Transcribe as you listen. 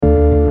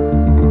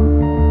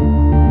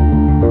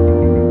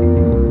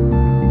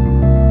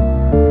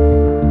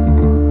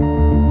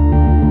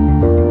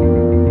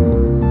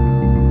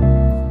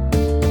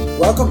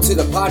Welcome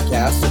to the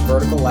podcast of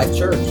Vertical Life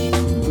Church.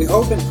 We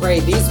hope and pray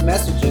these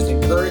messages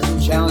encourage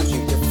and challenge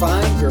you to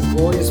find your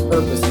glorious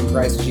purpose in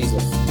Christ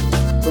Jesus.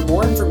 For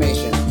more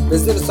information,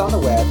 visit us on the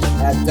web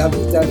at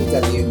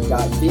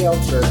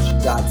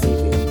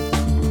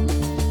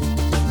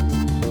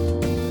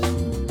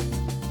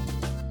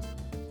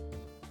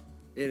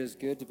www.vlchurch.tv. It is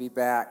good to be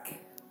back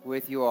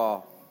with you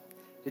all.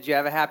 Did you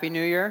have a happy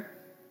new year?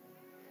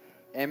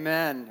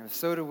 Amen.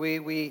 So do we.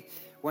 We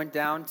went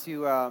down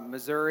to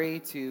Missouri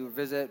to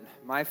visit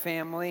my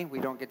family. We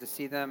don't get to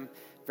see them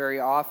very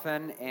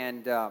often,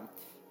 and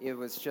it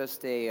was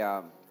just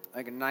a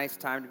nice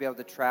time to be able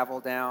to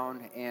travel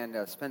down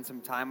and spend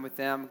some time with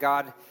them.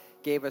 God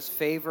gave us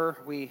favor.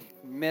 We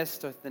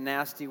missed the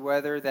nasty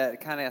weather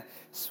that kind of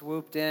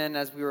swooped in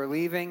as we were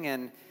leaving,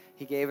 and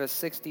He gave us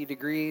 60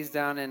 degrees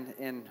down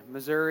in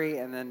Missouri,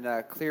 and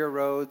then clear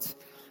roads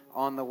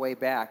on the way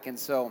back. And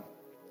so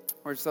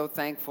we're so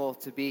thankful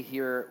to be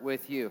here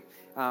with you.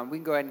 We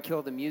can go ahead and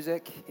kill the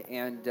music,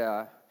 and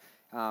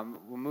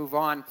we'll move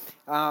on.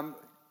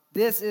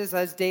 This is,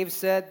 as Dave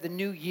said, the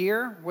new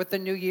year. With the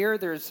new year,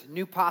 there's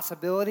new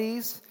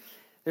possibilities.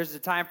 There's a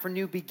time for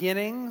new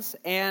beginnings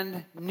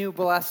and new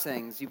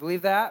blessings. You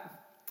believe that?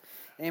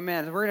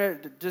 Amen. We're going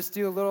to just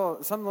do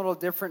something a little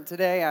different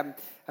today. I'm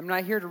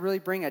not here to really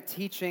bring a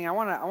teaching. I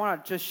want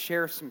to just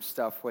share some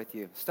stuff with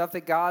you, stuff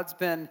that God's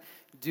been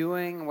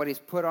doing, what He's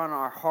put on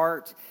our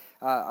heart.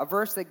 A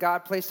verse that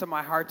God placed on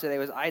my heart today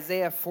was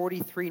Isaiah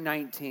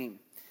 43:19.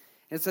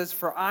 It says,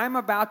 "For I'm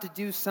about to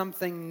do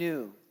something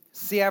new.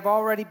 See, I've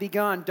already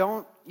begun.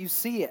 Don't you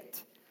see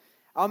it?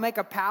 I'll make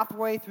a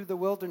pathway through the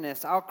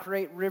wilderness. I'll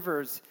create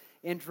rivers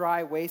in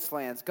dry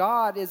wastelands."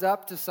 God is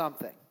up to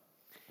something.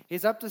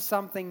 He's up to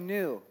something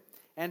new.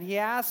 And He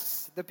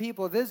asks the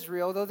people of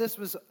Israel, though this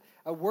was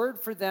a word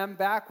for them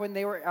back when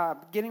they were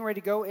getting ready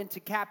to go into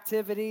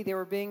captivity, they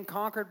were being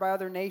conquered by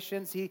other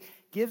nations. He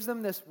gives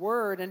them this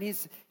word, and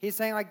he's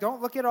saying, like,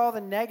 don't look at all the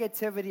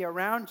negativity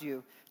around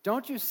you.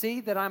 Don't you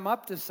see that I'm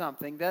up to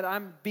something, that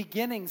I'm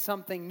beginning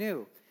something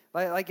new?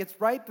 Like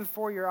it's right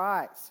before your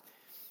eyes.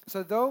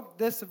 So though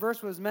this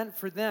verse was meant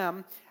for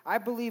them, I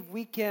believe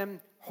we can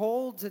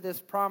hold to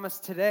this promise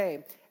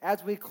today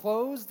as we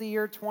close the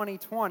year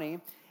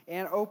 2020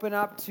 and open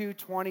up to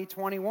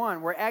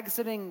 2021. We're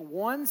exiting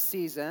one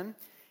season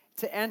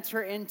to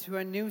enter into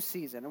a new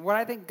season. And what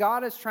I think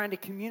God is trying to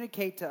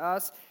communicate to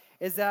us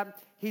is that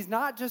He's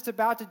not just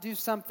about to do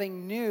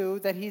something new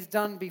that He's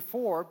done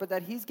before, but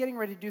that He's getting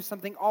ready to do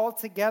something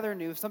altogether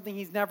new, something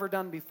He's never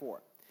done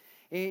before.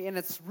 And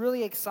it's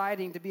really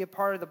exciting to be a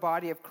part of the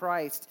body of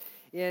Christ,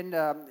 and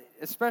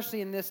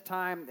especially in this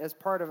time as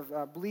part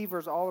of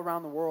believers all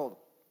around the world.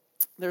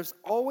 There's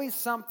always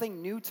something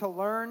new to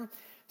learn,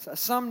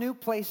 some new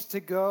place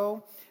to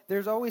go.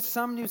 There's always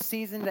some new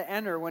season to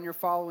enter when you're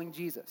following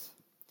Jesus.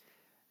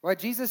 Well,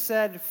 Jesus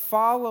said,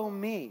 "Follow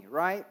me,"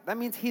 right? That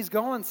means He's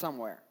going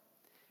somewhere.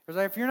 It's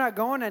like if you're not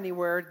going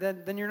anywhere,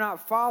 then you're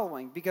not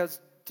following, because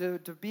to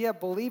be a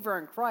believer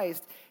in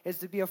Christ is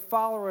to be a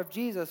follower of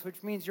Jesus,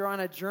 which means you're on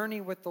a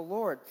journey with the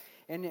Lord.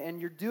 And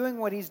you're doing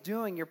what He's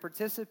doing. You're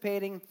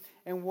participating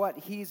in what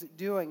He's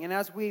doing. And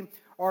as we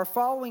are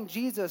following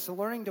Jesus and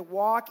learning to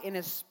walk in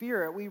His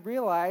Spirit, we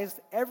realize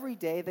every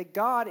day that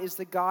God is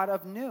the God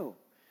of new.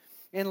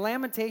 In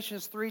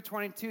Lamentations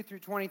 3:22 through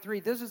 23,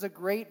 this is a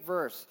great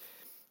verse.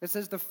 It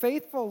says, "The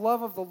faithful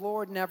love of the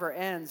Lord never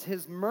ends.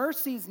 His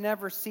mercies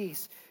never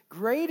cease.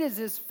 Great is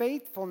His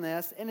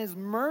faithfulness, and His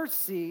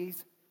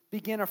mercies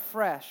begin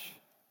afresh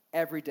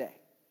every day."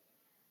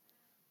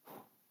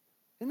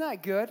 Isn't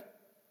that good?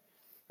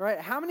 Right?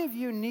 How many of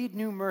you need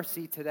new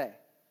mercy today?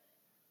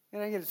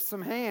 Can I get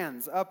some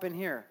hands up in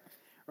here?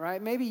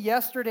 Right? Maybe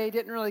yesterday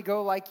didn't really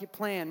go like you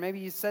planned. Maybe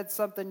you said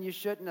something you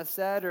shouldn't have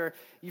said, or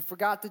you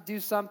forgot to do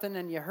something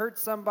and you hurt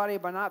somebody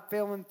by not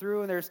following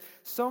through. And there's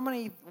so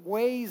many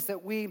ways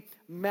that we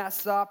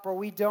mess up, or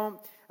we don't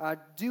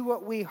do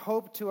what we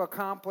hope to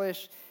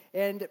accomplish.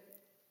 And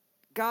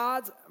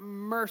God's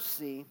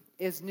mercy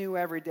is new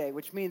every day,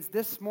 which means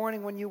this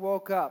morning when you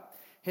woke up,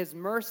 His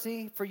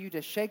mercy for you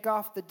to shake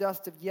off the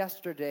dust of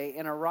yesterday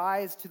and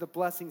arise to the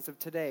blessings of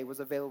today was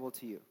available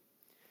to you.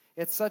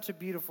 It's such a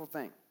beautiful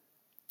thing.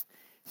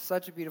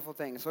 Such a beautiful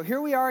thing. So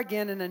here we are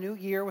again in a new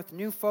year with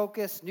new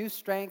focus, new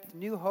strength,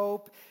 new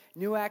hope,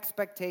 new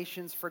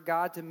expectations for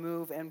God to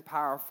move in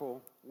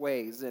powerful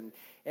ways. And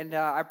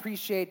I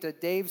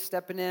appreciate Dave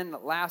stepping in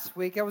last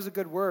week. That was a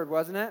good word,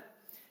 wasn't it?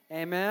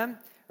 Amen.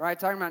 Right,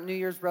 talking about New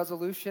Year's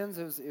resolutions.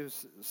 It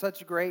was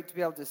such great to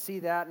be able to see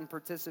that and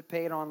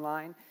participate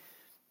online.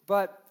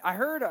 But I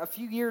heard a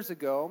few years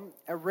ago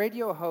a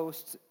radio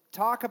host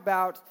talk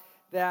about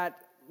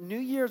that New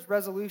Year's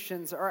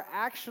resolutions are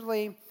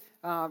actually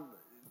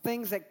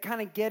things that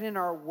kind of get in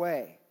our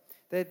way,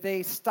 that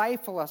they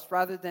stifle us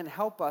rather than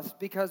help us,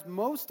 because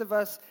most of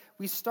us,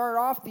 we start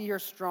off the year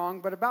strong,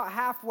 but about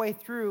halfway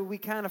through, we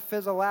kind of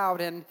fizzle out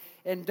and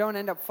don't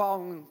end up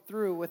following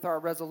through with our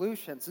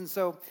resolutions. And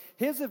so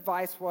his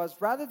advice was,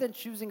 rather than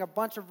choosing a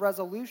bunch of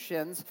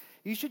resolutions,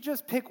 you should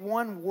just pick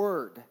one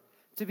word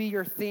to be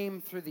your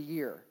theme through the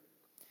year.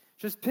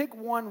 Just pick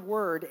one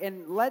word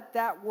and let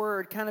that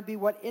word kind of be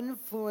what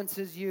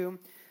influences you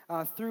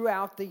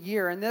throughout the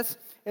year. And this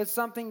is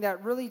something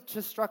that really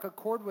just struck a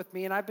chord with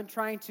me, and I've been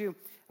trying to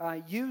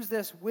use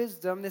this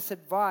wisdom, this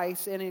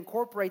advice, and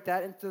incorporate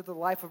that into the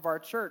life of our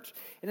church.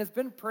 And it's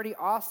been pretty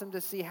awesome to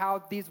see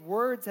how these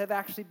words have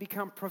actually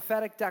become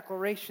prophetic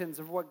declarations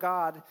of what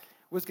God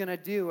was going to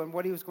do and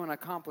what he was going to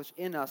accomplish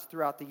in us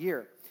throughout the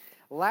year.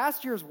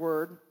 Last year's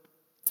word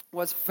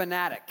was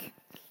fanatic.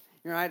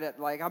 You know,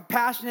 like, I'm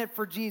passionate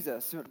for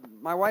Jesus.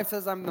 My wife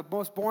says I'm the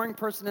most boring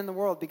person in the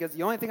world because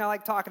the only thing I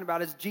like talking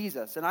about is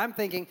Jesus. And I'm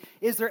thinking,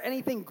 is there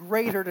anything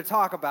greater to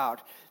talk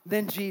about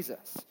than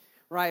Jesus?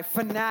 Right?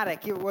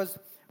 Fanatic, it was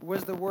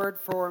the word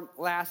for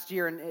last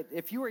year. And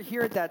if you were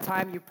here at that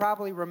time, you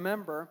probably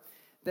remember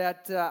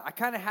that I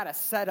kind of had a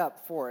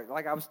setup for it.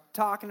 Like, I was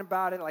talking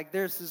about it, like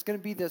there's going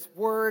to be this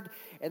word,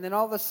 and then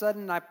all of a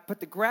sudden I put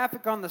the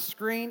graphic on the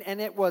screen,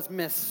 and it was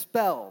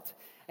misspelled.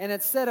 And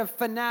instead of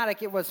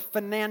fanatic, it was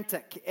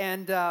fanantic.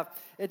 And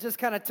it just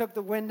kind of took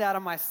the wind out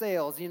of my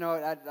sails. You know,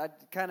 I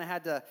kind of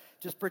had to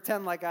just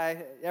pretend like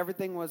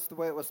everything was the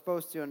way it was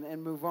supposed to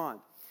and move on.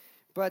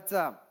 But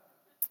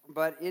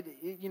it,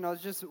 you know,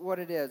 it's just what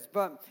it is.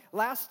 But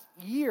last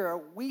year,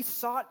 we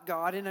sought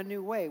God in a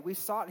new way. We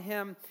sought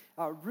him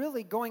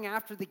really going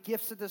after the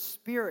gifts of the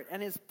Spirit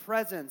and his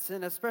presence,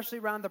 and especially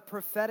around the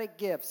prophetic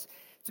gifts,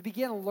 to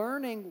begin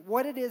learning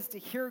what it is to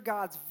hear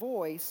God's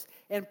voice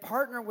and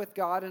partner with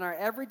God in our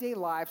everyday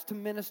lives to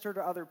minister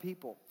to other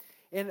people.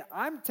 And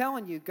I'm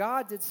telling you,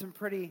 God did some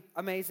pretty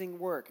amazing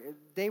work.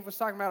 Dave was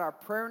talking about our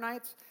prayer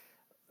nights.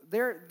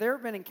 There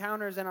have been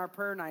encounters in our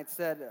prayer nights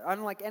that,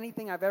 unlike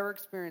anything I've ever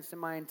experienced in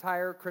my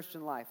entire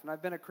Christian life, and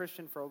I've been a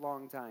Christian for a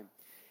long time.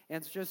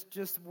 And it's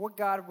just what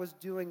God was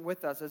doing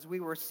with us as we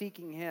were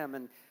seeking him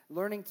and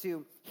learning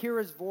to hear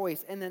his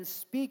voice and then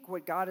speak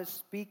what God is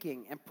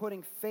speaking and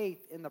putting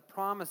faith in the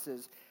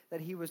promises that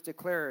he was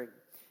declaring.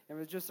 It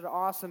was just an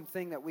awesome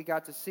thing that we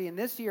got to see. And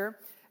this year,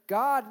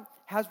 God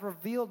has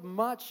revealed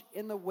much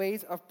in the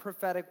ways of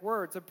prophetic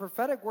words. A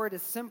prophetic word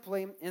is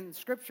simply, in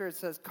Scripture, it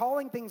says,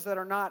 calling things that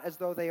are not as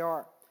though they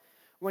are.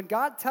 When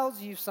God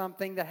tells you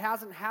something that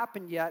hasn't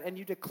happened yet and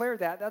you declare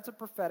that, that's a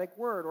prophetic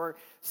word, or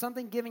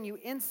something giving you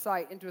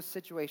insight into a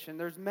situation.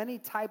 There's many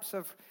types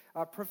of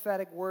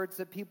prophetic words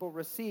that people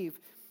receive,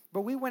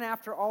 but we went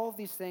after all of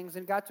these things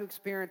and got to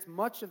experience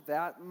much of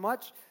that.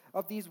 Much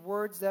of these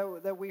words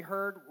that we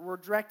heard were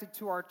directed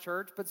to our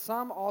church, but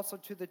some also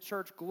to the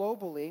church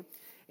globally.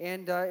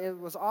 And it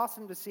was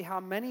awesome to see how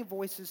many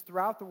voices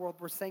throughout the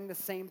world were saying the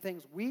same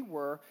things we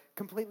were,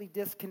 completely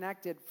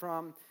disconnected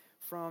from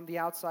the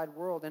outside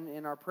world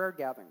in our prayer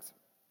gatherings.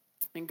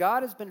 And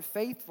God has been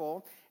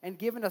faithful and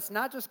given us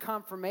not just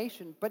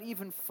confirmation, but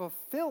even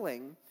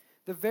fulfilling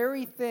the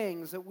very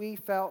things that we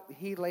felt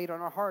he laid on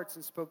our hearts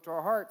and spoke to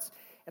our hearts.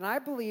 And I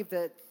believe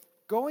that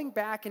going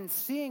back and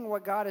seeing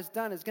what God has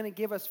done is going to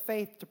give us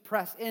faith to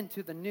press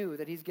into the new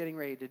that he's getting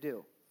ready to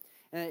do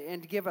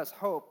and to give us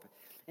hope.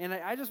 And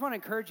I just want to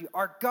encourage you,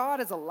 our God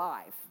is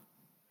alive.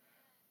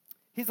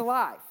 He's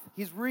alive.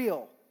 He's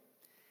real.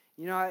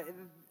 You know,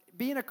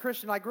 being a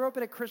Christian, I grew up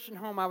in a Christian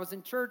home. I was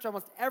in church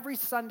almost every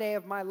Sunday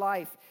of my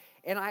life,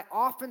 and I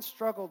often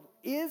struggled,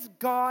 is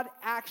God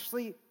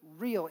actually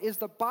real? Is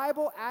the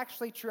Bible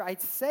actually true? I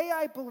say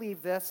I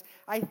believe this,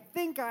 I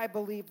think I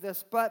believe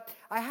this, but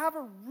I have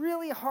a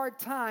really hard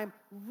time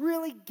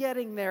really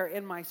getting there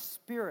in my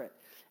spirit.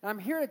 And I'm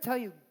here to tell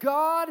you,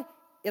 God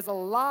is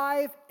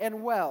alive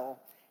and well.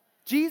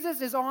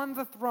 Jesus is on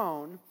the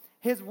throne.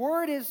 His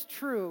word is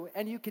true,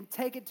 and you can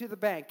take it to the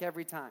bank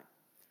every time.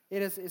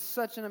 It is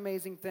such an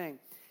amazing thing.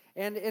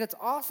 And it's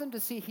awesome to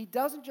see he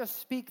doesn't just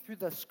speak through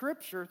the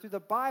Scripture, through the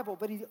Bible,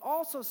 but he's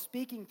also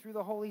speaking through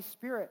the Holy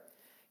Spirit.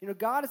 You know,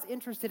 God is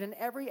interested in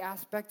every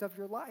aspect of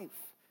your life.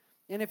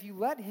 And if you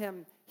let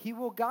him, he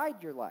will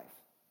guide your life.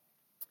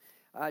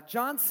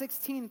 John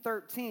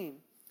 16:13,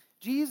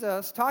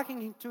 Jesus,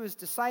 talking to his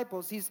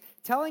disciples, he's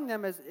telling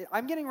them,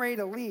 I'm getting ready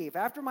to leave.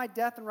 After my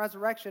death and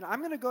resurrection, I'm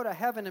going to go to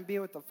heaven and be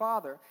with the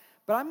Father.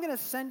 But I'm going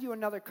to send you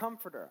another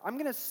comforter. I'm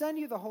going to send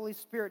you the Holy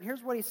Spirit.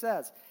 Here's what he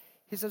says.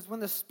 He says, when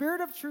the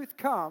Spirit of truth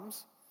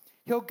comes,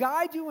 he'll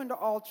guide you into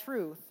all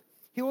truth.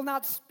 He will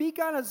not speak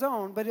on his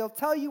own, but he'll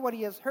tell you what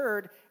he has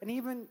heard and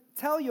even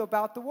tell you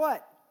about the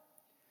what?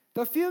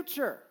 The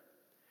future.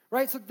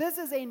 Right? So this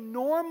is a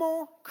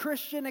normal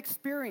Christian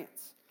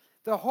experience.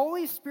 The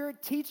Holy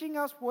Spirit teaching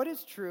us what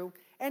is true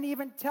and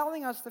even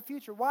telling us the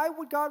future. Why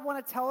would God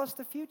want to tell us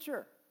the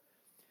future?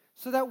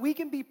 So that we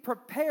can be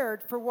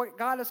prepared for what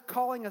God is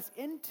calling us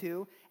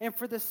into and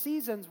for the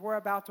seasons we're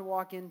about to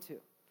walk into.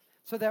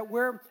 So that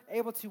we're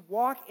able to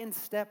walk in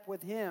step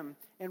with him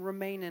and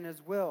remain in his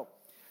will.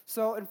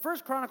 So in 1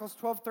 Chronicles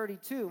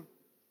 12:32,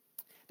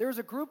 there was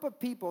a group of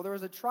people, there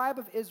was a tribe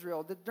of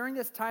Israel, that during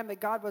this time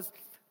that God was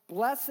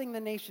blessing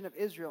the nation of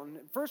Israel. In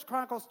 1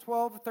 Chronicles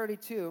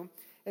 12:32,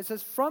 it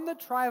says, from the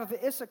tribe of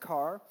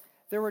Issachar,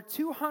 there were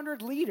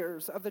 200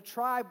 leaders of the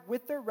tribe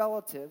with their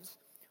relatives.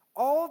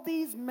 All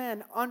these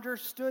men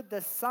understood the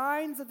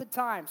signs of the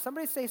times.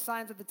 Somebody say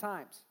signs of the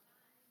times.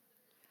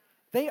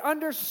 They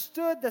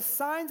understood the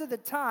signs of the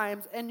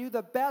times and knew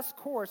the best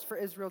course for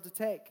Israel to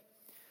take.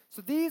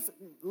 So these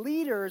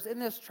leaders in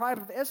this tribe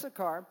of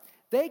Issachar,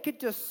 they could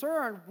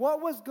discern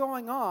what was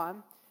going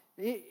on,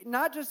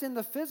 not just in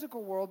the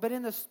physical world, but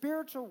in the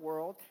spiritual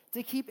world,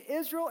 to keep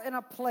Israel in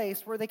a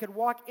place where they could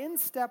walk in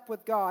step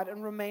with God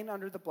and remain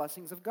under the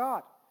blessings of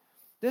God.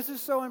 This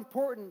is so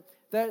important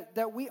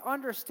that we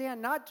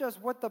understand not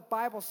just what the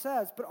Bible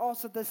says, but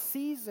also the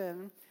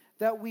season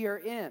that we are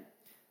in.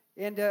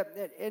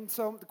 And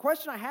so the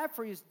question I have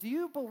for you is, do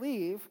you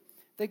believe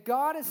that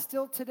God is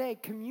still today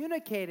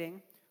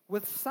communicating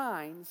with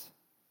signs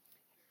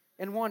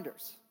and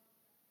wonders?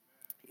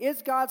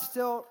 Is God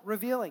still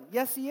revealing?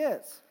 Yes, He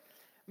is.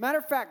 Matter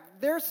of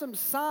fact, there's some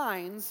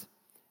signs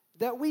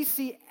that we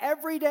see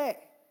every day,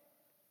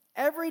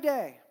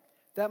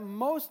 that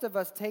most of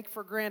us take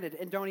for granted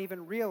and don't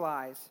even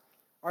realize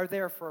are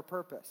there for a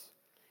purpose.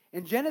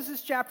 In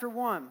Genesis chapter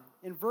 1,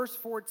 in verse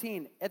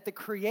 14, at the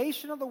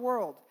creation of the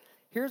world,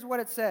 here's what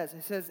it says.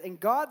 It says, "And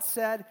God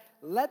said,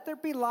 let there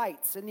be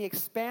lights in the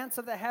expanse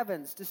of the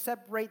heavens to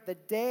separate the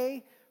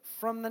day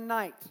from the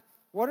night."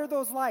 What are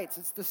those lights?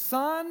 It's the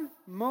sun,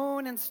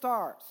 moon, and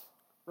stars,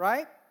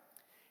 right?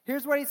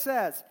 Here's what He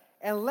says,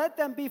 "And let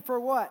them be for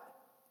what?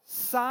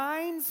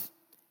 Signs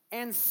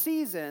and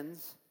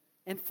seasons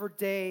and for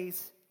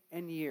days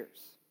and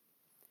years."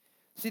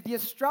 See, the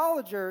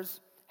astrologers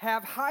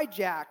have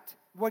hijacked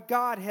what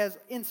God has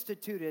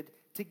instituted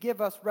to give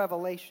us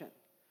revelation.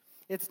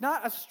 It's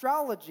not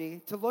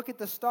astrology to look at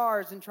the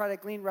stars and try to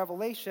glean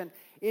revelation.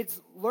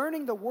 It's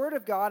learning the Word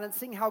of God and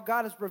seeing how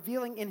God is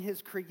revealing in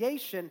His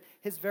creation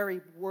His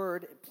very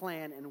word,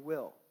 plan, and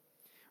will.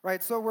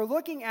 Right? So we're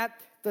looking at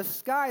the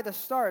sky, the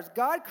stars.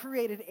 God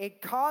created a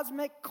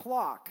cosmic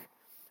clock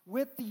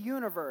with the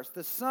universe,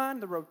 the sun,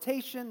 the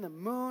rotation, the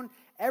moon,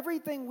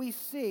 everything we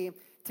see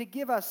to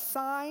give us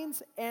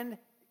signs and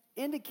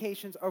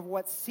indications of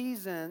what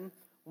season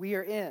we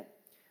are in.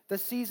 The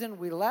season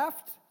we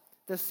left,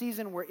 the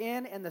season we're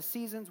in, and the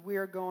seasons we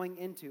are going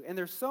into. And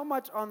there's so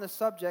much on the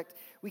subject,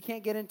 we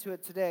can't get into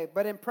it today.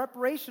 But in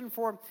preparation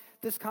for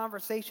this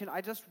conversation,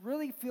 I just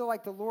really feel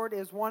like the Lord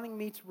is wanting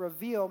me to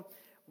reveal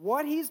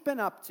what He's been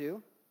up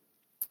to,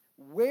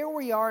 where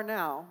we are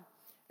now,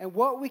 and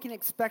what we can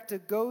expect to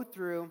go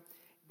through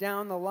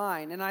down the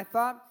line. And I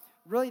thought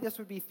really this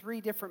would be 3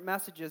 different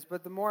messages,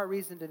 but the more I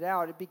reasoned it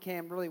out, it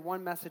became really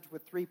one message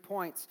with 3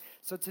 points.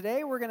 So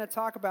today we're going to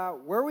talk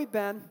about where we've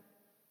been,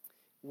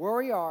 where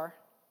we are,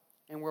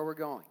 and where we're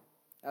going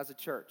as a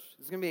church.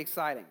 It's going to be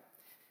exciting.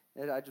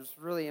 I just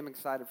really am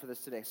excited for this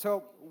today.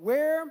 So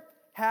where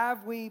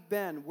have we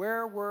been?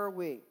 Where were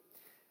we?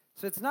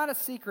 So it's not a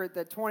secret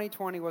that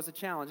 2020 was a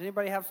challenge.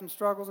 Anybody have some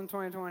struggles in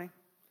 2020?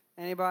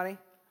 Anybody?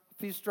 A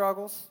few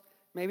struggles?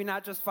 Maybe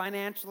not just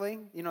financially.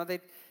 You know,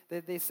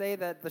 they say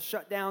that the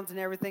shutdowns and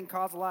everything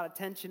caused a lot of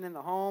tension in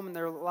the home, and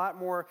there are a lot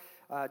more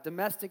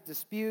domestic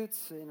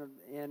disputes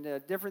and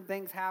different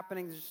things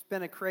happening. It's just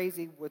been a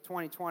crazy with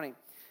 2020.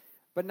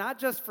 But not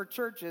just for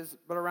churches,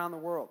 but around the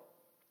world.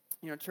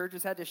 You know,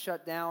 churches had to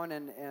shut down,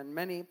 and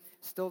many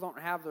still don't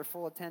have their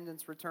full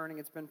attendance returning.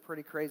 It's been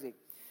pretty crazy.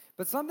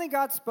 But something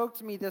God spoke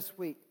to me this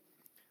week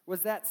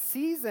was that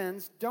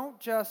seasons don't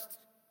just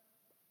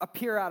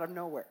appear out of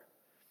nowhere.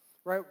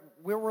 Right?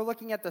 We're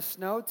looking at the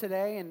snow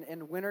today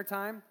in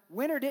wintertime.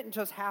 Winter didn't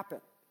just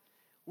happen.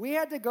 We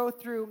had to go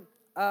through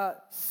a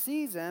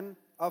season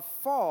of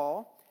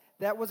fall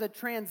that was a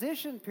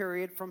transition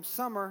period from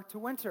summer to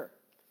winter.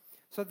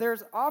 So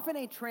there's often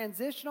a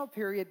transitional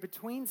period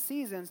between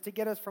seasons to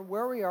get us from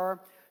where we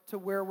are to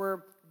where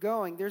we're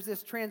going. There's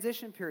this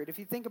transition period. If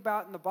you think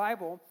about in the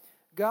Bible,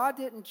 God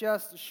didn't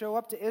just show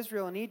up to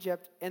Israel in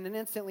Egypt and then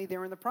instantly they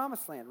were in the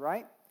promised land,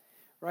 right?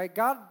 Right?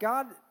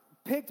 God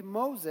picked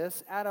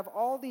Moses out of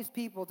all these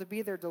people to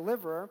be their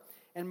deliverer.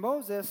 And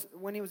Moses,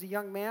 when he was a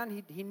young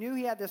man, he knew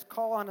he had this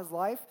call on his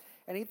life.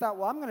 And he thought,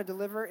 well, I'm going to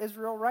deliver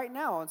Israel right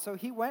now. And so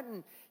he went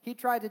and he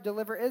tried to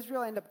deliver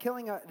Israel, ended up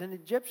killing an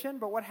Egyptian.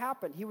 But what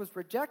happened? He was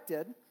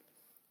rejected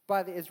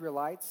by the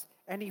Israelites.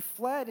 And he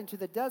fled into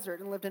the desert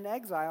and lived in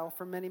exile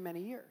for many,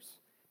 many years.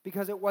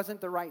 Because it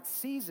wasn't the right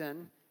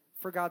season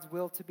for God's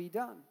will to be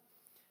done.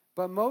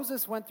 But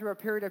Moses went through a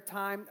period of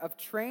time of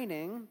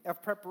training,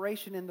 of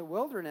preparation in the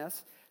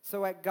wilderness.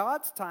 So at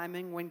God's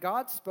timing, when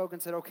God spoke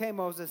and said, okay,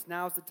 Moses,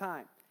 now's the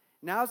time.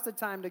 Now's the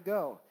time to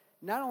go.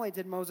 Not only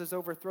did Moses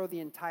overthrow the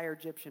entire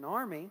Egyptian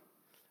army,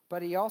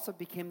 but he also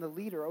became the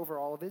leader over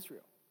all of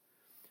Israel.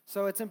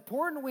 So it's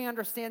important we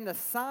understand the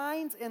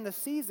signs and the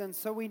seasons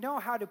so we know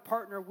how to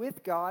partner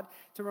with God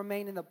to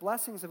remain in the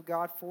blessings of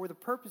God for the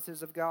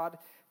purposes of God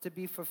to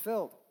be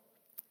fulfilled.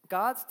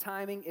 God's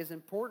timing is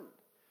important.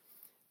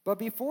 But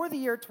before the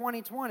year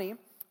 2020,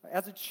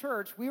 as a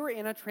church, we were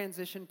in a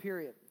transition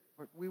period.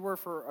 We were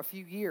for a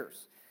few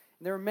years.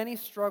 There were many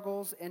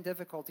struggles and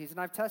difficulties. And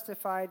I've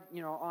testified,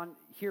 on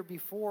here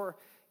before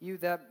you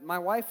that my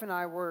wife and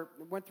I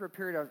went through a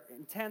period of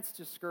intense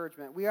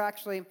discouragement. We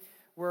actually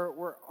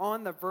were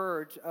on the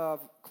verge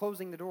of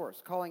closing the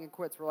doors, calling it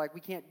quits. We're like,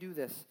 we can't do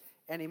this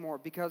anymore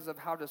because of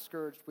how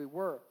discouraged we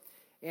were.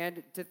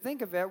 And to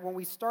think of it, when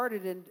we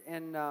started in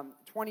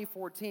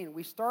 2014,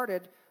 we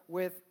started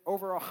with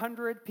over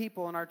 100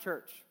 people in our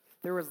church.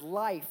 There was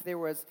life. There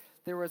was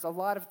a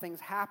lot of things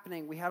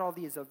happening. We had all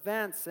these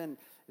events, and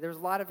there was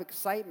a lot of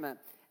excitement.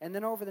 And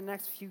then over the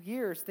next few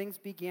years, things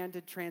began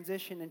to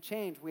transition and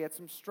change. We had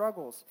some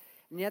struggles.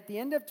 And yet at the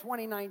end of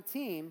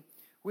 2019,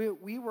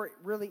 we were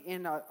really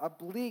in a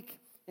bleak,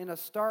 in a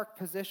stark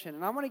position.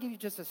 And I want to give you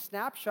just a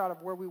snapshot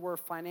of where we were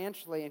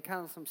financially and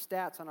kind of some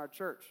stats on our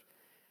church.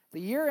 The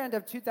year end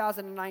of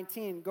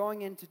 2019,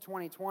 going into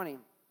 2020,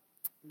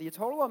 the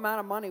total amount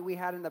of money we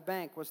had in the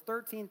bank was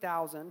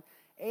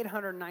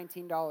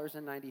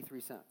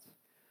 $13,819.93.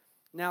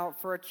 Now,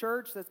 for a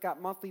church that's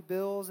got monthly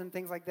bills and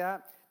things like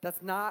that,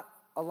 that's not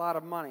a lot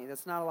of money.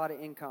 That's not a lot of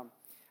income.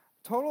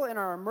 Total in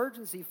our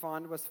emergency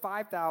fund was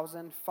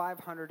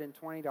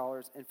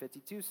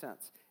 $5,520.52.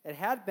 It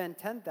had been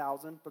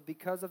 $10,000, but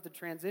because of the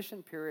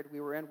transition period we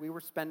were in, we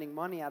were spending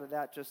money out of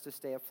that just to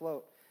stay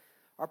afloat.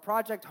 Our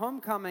Project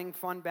Homecoming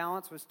fund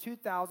balance was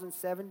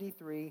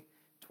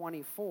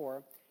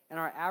 $2,073.24, and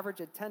our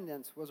average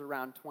attendance was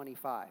around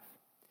 25.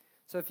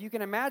 So if you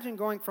can imagine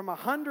going from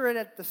 100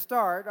 at the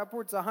start,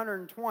 upwards to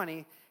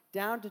 120,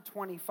 down to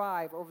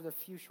 25 over the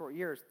few short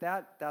years,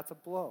 that's a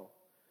blow.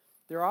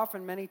 There are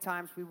often many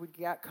times we would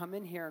come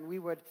in here and we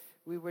would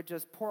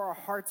just pour our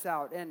hearts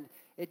out, and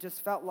it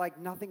just felt like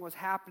nothing was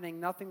happening,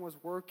 nothing was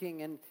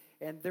working, and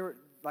there,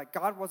 like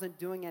God wasn't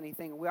doing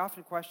anything. We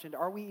often questioned,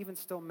 are we even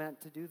still meant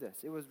to do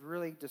this? It was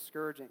really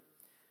discouraging.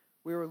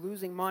 We were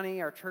losing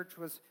money, our church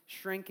was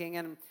shrinking,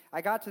 and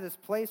I got to this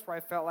place where I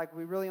felt like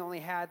we really only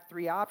had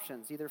three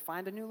options. Either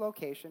find a new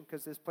location,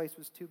 because this place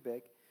was too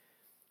big,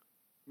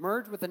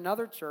 merge with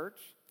another church,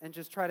 and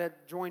just try to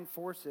join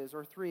forces,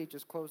 or three,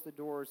 just close the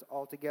doors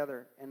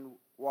altogether and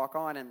walk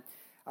on. And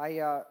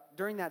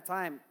during that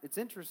time, it's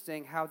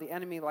interesting how the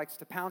enemy likes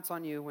to pounce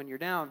on you when you're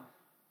down,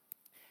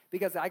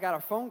 because I got a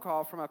phone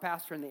call from a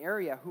pastor in the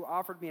area who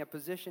offered me a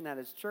position at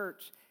his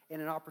church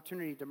and an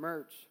opportunity to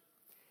merge.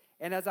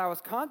 And as I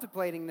was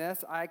contemplating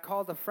this, I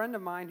called a friend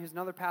of mine who's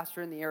another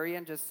pastor in the area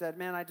and just said,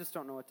 man, I just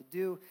don't know what to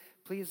do.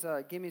 Please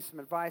give me some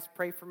advice,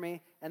 pray for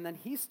me. And then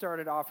he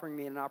started offering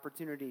me an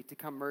opportunity to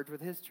come merge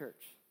with his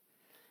church.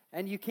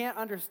 And you can't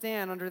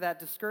understand under that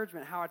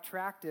discouragement how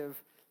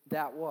attractive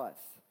that was,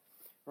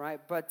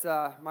 right? But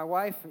my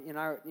wife and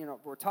I,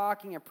 we're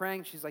talking and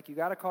praying. She's like, you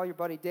got to call your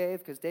buddy Dave,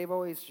 because Dave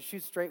always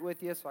shoots straight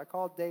with you. So I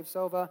called Dave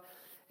Sova.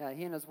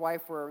 He and his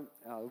wife were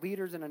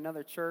leaders in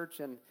another church,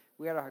 and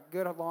we had a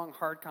good, long,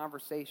 hard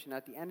conversation.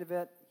 At the end of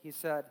it, he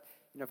said,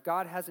 if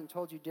God hasn't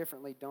told you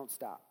differently, don't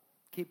stop.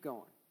 Keep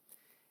going.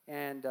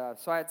 And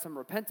so I had some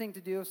repenting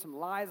to do, some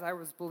lies I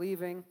was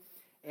believing.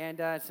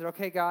 And I said,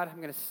 okay, God,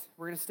 we're going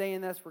to stay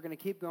in this. We're going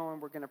to keep going.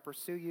 We're going to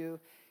pursue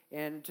you.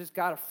 And just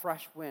got a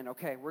fresh win.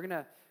 Okay, we're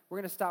going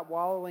to stop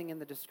wallowing in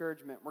the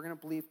discouragement. We're going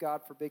to believe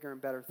God for bigger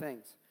and better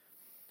things.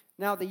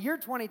 Now, the year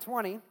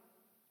 2020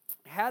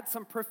 had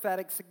some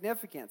prophetic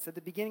significance at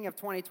the beginning of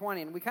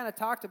 2020, and we kind of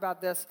talked about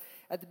this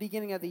at the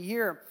beginning of the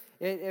year.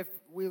 If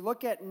we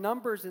look at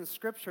numbers in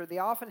Scripture, they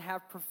often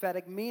have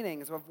prophetic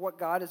meanings of what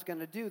God is going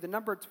to do. The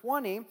number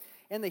 20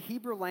 in the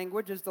Hebrew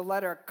language is the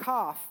letter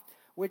Kaf,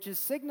 which is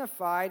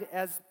signified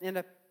as in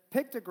a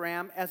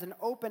pictogram as an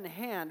open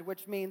hand,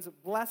 which means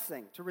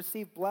blessing, to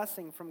receive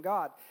blessing from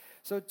God.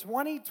 So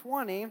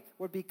 2020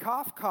 would be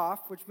Kaf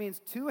Kaf, which means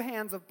two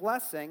hands of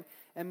blessing.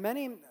 And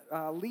many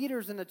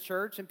leaders in the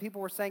church and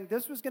people were saying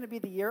this was going to be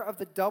the year of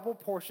the double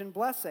portion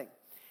blessing.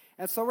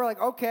 And so we're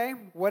like, okay,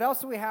 what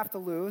else do we have to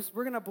lose?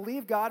 We're going to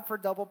believe God for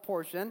double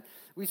portion.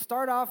 We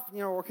start off,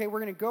 okay,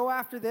 we're going to go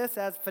after this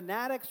as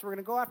fanatics. We're going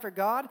to go after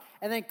God.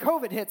 And then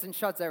COVID hits and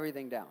shuts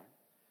everything down.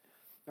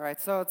 All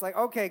right, so it's like,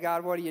 okay,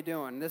 God, what are you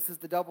doing? This is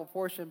the double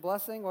portion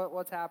blessing?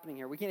 What's happening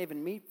here? We can't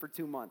even meet for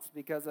 2 months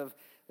because of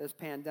this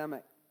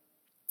pandemic.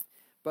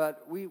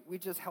 But we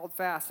just held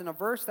fast. And a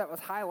verse that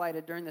was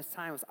highlighted during this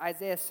time was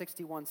Isaiah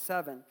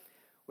 61:7,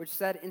 which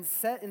said,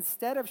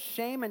 instead of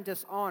shame and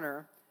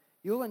dishonor,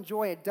 you'll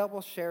enjoy a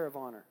double share of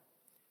honor.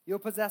 You'll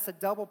possess a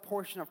double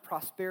portion of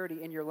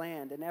prosperity in your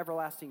land, and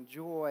everlasting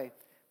joy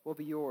will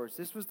be yours.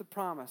 This was the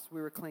promise we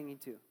were clinging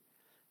to.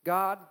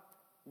 God,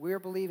 we're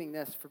believing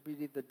this for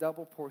the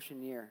double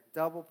portion year,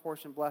 double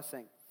portion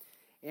blessing.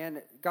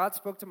 And God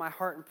spoke to my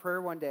heart in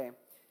prayer one day,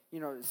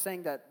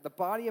 saying that the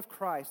body of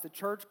Christ, the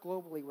church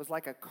globally, was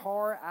like a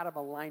car out of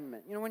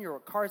alignment. When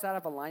your car's out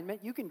of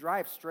alignment, you can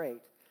drive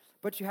straight,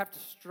 but you have to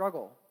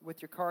struggle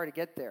with your car to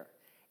get there.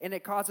 And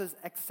it causes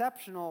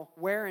exceptional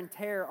wear and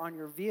tear on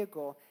your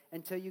vehicle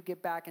until you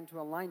get back into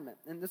alignment.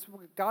 And this is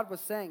what God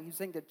was saying. He's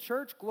saying the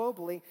church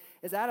globally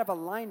is out of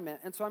alignment.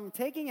 And so I'm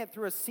taking it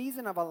through a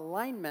season of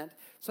alignment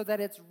so that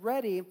it's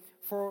ready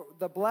for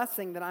the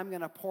blessing that I'm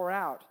going to pour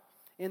out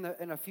in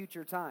a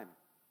future time.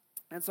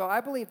 And so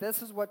I believe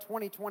this is what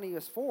 2020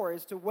 is for,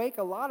 is to wake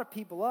a lot of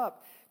people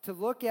up to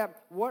look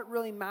at what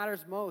really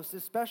matters most,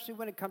 especially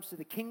when it comes to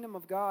the kingdom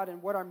of God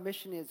and what our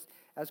mission is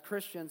as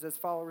Christians, as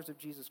followers of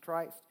Jesus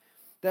Christ.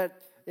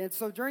 And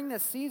so during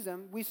this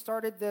season, we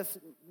started this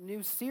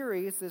new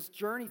series, this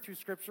journey through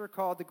Scripture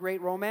called The Great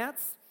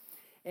Romance.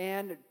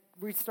 And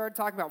we started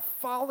talking about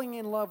falling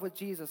in love with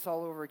Jesus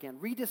all over again,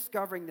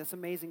 rediscovering this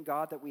amazing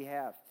God that we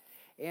have.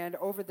 And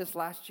over this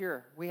last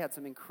year, we had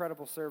some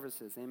incredible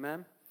services,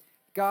 amen?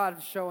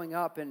 God showing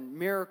up in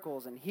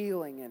miracles and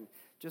healing and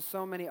just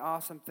so many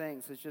awesome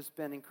things. It's just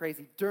been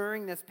crazy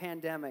during this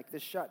pandemic,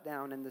 this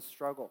shutdown and this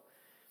struggle.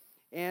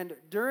 And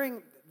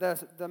during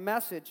the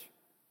message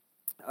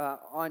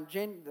on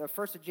the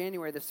 1st of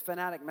January, this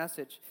fanatic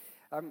message,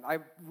 I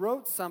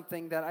wrote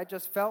something that I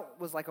just felt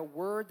was like a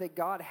word that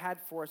God had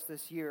for us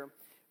this year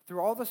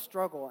through all the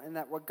struggle, and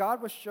that what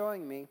God was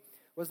showing me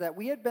was that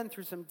we had been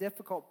through some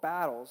difficult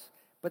battles,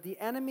 but the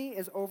enemy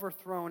is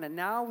overthrown, and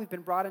now we've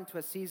been brought into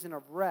a season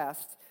of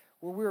rest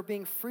where we are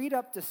being freed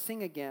up to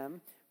sing again,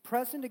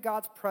 press into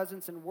God's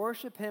presence and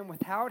worship Him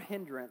without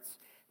hindrance,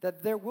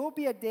 that there will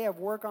be a day of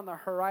work on the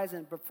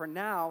horizon, but for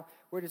now,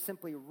 we're to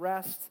simply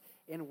rest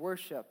in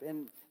worship.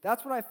 And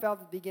that's what I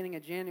felt at the beginning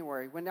of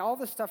January. When all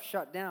this stuff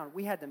shut down,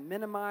 we had to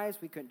minimize.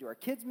 We couldn't do our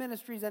kids'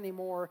 ministries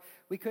anymore.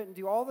 We couldn't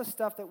do all the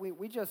stuff that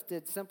we just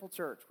did simple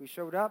church. We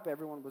showed up.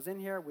 Everyone was in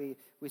here. We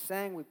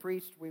sang. We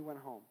preached. We went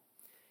home.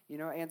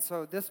 And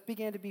so this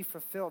began to be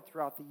fulfilled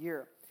throughout the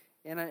year.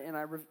 And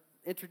I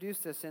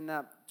introduced this in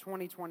that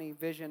 2020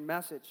 vision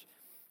message.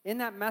 In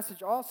that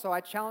message also, I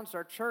challenged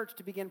our church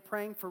to begin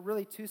praying for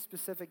really two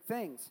specific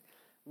things.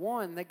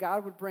 One, that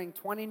God would bring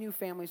 20 new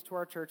families to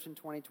our church in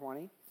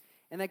 2020,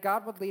 and that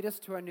God would lead us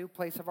to a new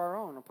place of our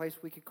own, a place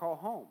we could call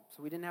home.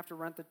 So we didn't have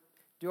to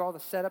do all the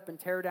setup and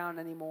tear down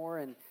anymore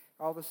and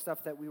all the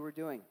stuff that we were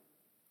doing.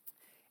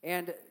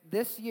 And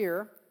this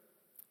year,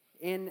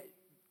 in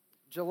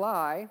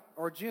July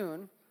or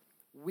June,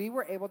 we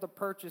were able to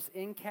purchase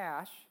in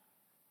cash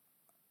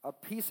a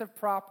piece of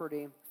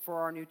property for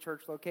our new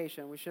church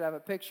location. We should have a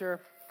picture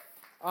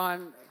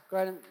on, go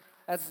ahead and,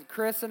 that's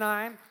Chris and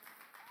I.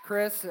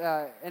 Chris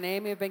and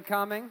Amy have been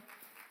coming.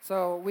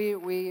 So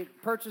we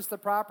purchased the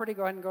property.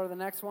 Go ahead and go to the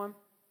next one.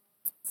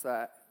 It's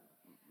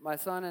my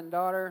son and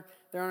daughter.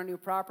 They're on a new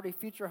property,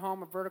 future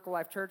home of Vertical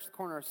Life Church, the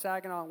corner of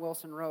Saginaw and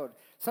Wilson Road.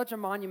 Such a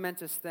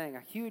monumentous thing,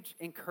 a huge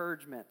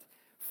encouragement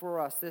for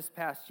us this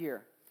past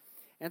year.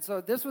 And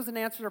so this was an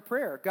answer to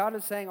prayer. God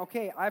is saying,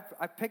 okay,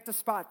 I've picked a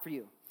spot for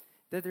you,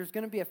 that there's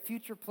going to be a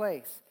future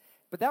place.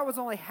 But that was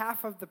only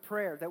half of the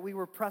prayer that we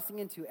were pressing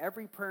into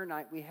every prayer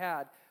night we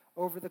had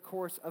over the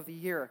course of the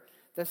year.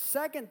 The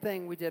second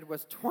thing we did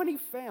was 20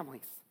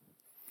 families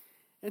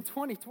in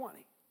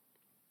 2020.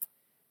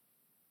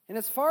 And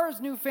as far as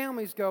new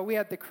families go, we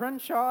had the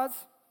Crenshaws.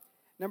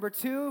 Number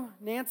 2,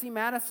 Nancy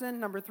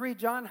Madison. Number 3,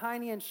 John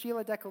Heine and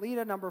Sheila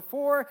Decalita. Number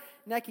 4,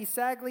 Neki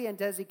Sagley and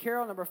Desi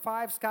Carroll. Number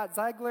 5, Scott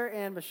Ziegler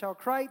and Michelle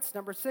Kreitz.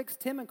 Number 6,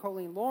 Tim and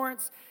Colleen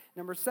Lawrence.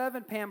 Number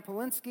 7, Pam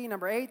Polinsky.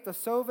 Number 8, the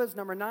Sovas.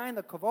 Number 9,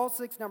 the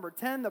Kovalsiks. Number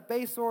 10, the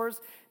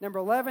Basors. Number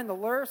 11, the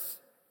Lurs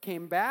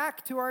came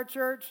back to our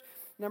church.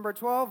 Number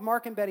 12,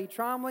 Mark and Betty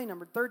Trombley.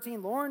 Number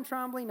 13, Lauren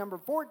Trombley. Number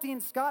 14,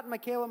 Scott and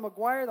Michaela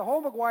McGuire, the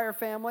whole McGuire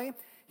family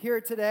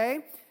here today.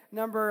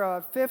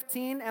 Number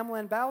 15,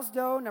 Emlyn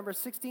Balsdoe. Number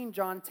 16,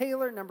 John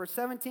Taylor. Number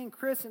 17,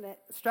 Chris and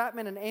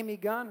Stratman and Amy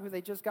Gunn, who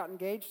they just got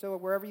engaged. So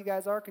wherever you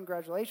guys are,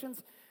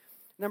 congratulations.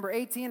 Number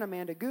 18,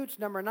 Amanda Gooch.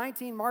 Number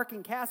 19, Mark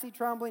and Cassie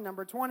Trombley.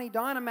 Number 20,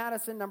 Donna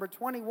Madison. Number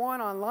 21,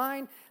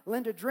 online,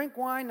 Linda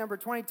Drinkwine. Number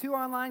 22,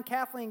 online,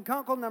 Kathleen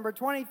Kunkel. Number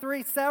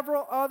 23,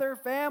 several other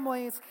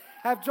families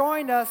have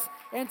joined us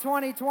in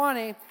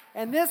 2020.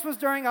 And this was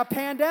during a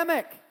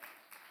pandemic.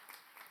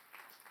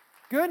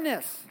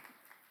 Goodness.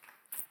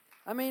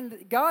 I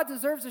mean, God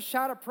deserves a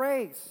shout of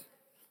praise.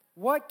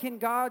 What can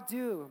God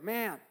do?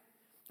 Man.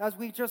 As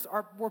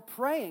we're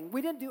praying.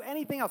 We didn't do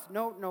anything else.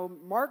 No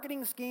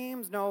marketing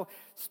schemes, no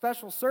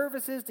special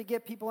services to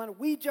get people in.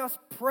 We just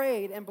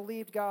prayed and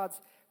believed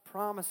God's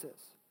promises.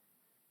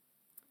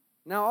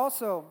 Now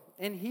also,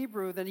 in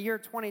Hebrew, the year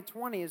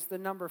 2020 is the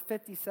number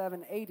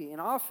 5780. And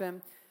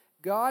often,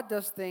 God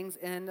does things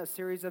in a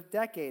series of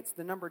decades.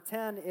 The number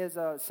 10 is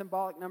a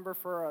symbolic number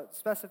for a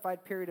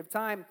specified period of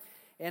time.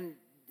 And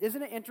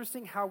isn't it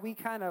interesting how we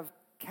kind of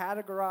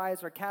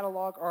categorize or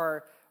catalog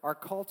our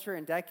culture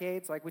in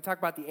decades? Like we talk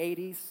about the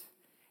 80s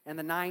and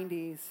the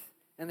 90s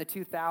and the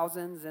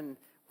 2000s, and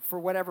for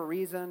whatever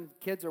reason,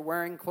 kids are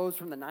wearing clothes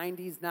from the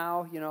 90s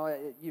now.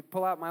 You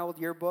pull out my old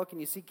yearbook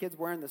and you see kids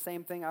wearing the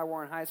same thing I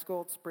wore in high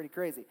school. It's pretty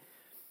crazy,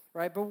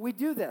 right? But we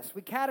do this.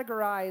 We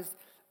categorize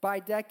by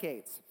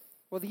decades.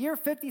 Well, the year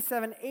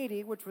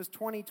 5780, which was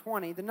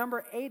 2020, the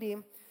number 80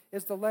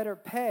 is the letter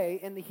Pei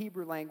in the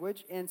Hebrew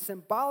language, and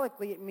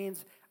symbolically it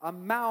means a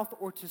mouth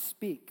or to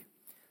speak.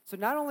 So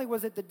not only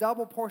was it the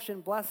double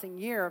portion blessing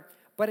year,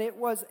 but it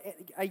was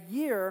a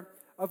year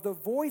of the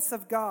voice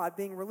of God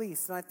being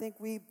released. And I think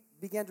we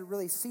began to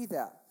really see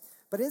that.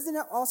 But isn't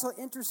it also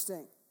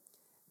interesting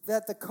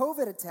that the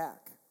COVID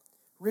attack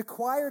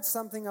required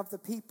something of the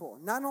people?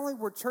 Not only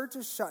were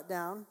churches shut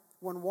down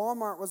when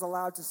Walmart was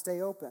allowed to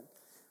stay open,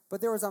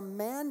 but there was a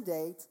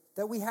mandate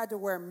that we had to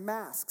wear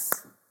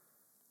masks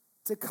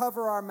to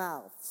cover our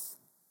mouths.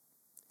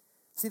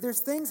 See,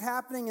 there's things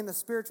happening in the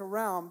spiritual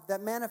realm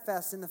that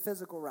manifest in the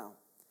physical realm.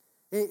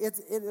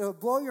 It'll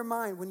blow your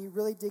mind when you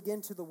really dig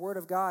into the Word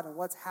of God and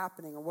what's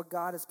happening and what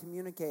God is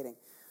communicating.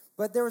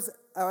 But there was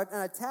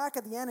an attack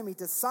of the enemy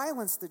to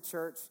silence the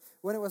church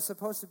when it was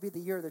supposed to be the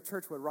year the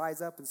church would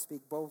rise up and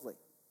speak boldly.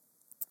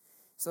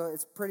 So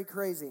it's pretty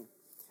crazy.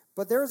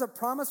 But there is a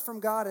promise from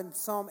God in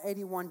Psalm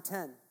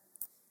 81:10.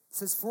 It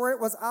says, "For it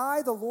was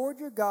I, the Lord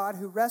your God,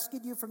 who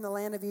rescued you from the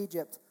land of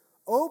Egypt.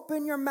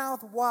 Open your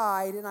mouth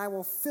wide, and I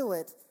will fill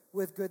it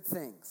with good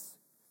things."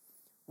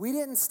 We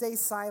didn't stay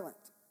silent.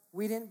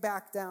 We didn't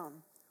back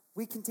down.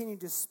 We continued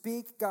to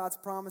speak God's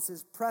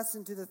promises, press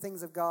into the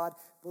things of God,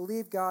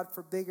 believe God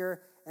for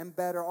bigger and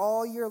better.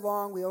 All year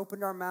long, we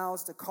opened our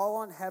mouths to call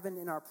on heaven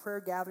in our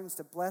prayer gatherings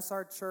to bless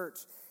our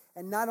church.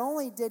 And not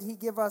only did he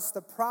give us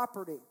the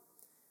property,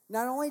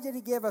 not only did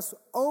he give us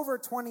over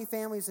 20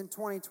 families in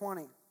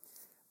 2020,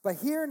 but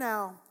here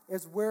now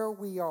is where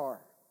we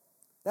are.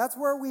 That's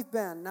where we've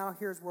been. Now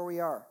here's where we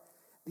are.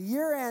 The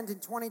year end in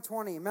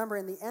 2020, remember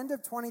in the end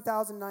of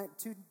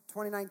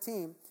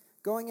 2019,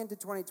 going into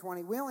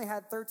 2020, we only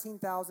had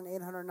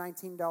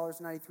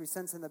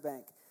 $13,819.93 in the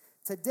bank.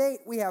 To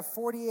date, we have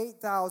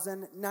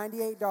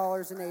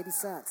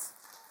 $48,098.80.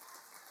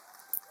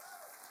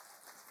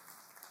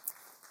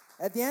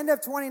 At the end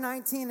of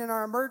 2019, in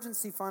our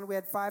emergency fund, we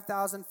had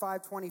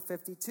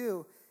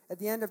 $5,520.52. At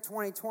the end of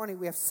 2020,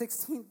 we have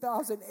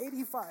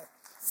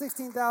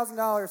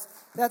 $16,000.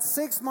 That's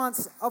 6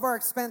 months of our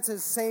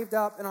expenses saved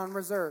up and on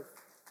reserve.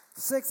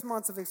 6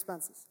 months of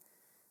expenses.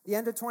 The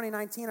end of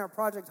 2019, our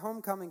Project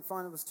Homecoming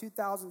Fund was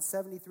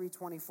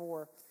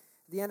 $2,073.24. At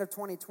the end of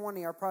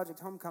 2020, our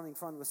Project Homecoming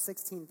Fund was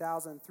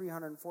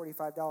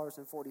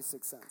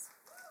 $16,345.46.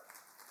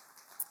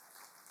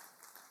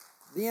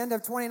 The end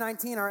of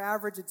 2019, our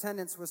average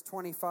attendance was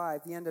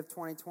 25. The end of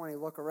 2020,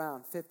 look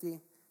around,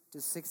 50 to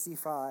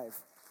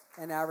 65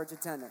 in average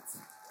attendance.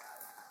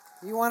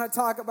 You want to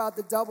talk about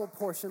the double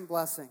portion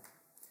blessing.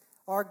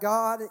 Our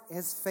God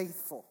is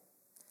faithful.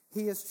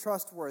 He is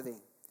trustworthy.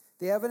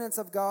 The evidence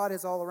of God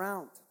is all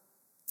around.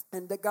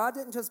 And that God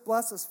didn't just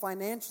bless us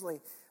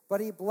financially, but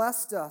he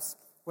blessed us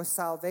with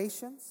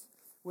salvations,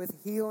 with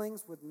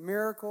healings, with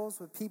miracles,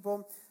 with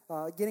people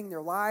getting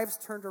their lives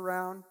turned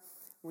around.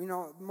 You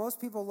know,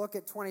 most people look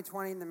at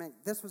 2020 and they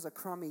think, this was a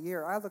crummy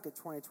year. I look at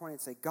 2020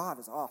 and say, God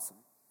is awesome.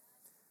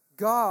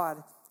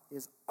 God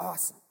is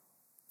awesome.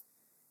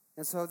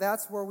 And so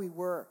that's where we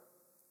were.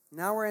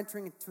 Now we're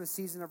entering into a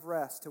season of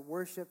rest, to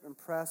worship and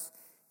press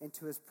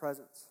into his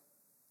presence.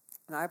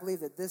 And I believe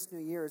that this new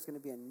year is going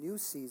to be a new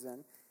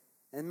season.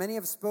 And many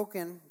have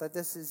spoken that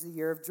this is the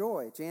year of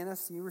joy.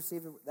 Janice, you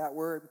received that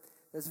word.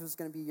 This was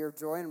going to be a year of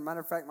joy. And as a matter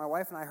of fact, my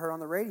wife and I heard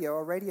on the radio,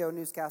 a radio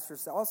newscaster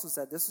also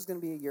said this is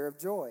going to be a year of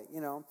joy.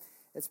 You know,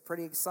 it's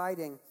pretty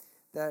exciting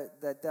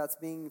that's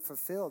being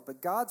fulfilled.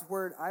 But God's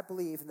word, I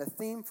believe, and the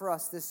theme for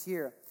us this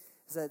year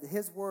is that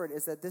his word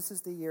is that this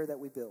is the year that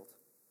we build.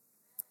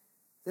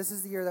 This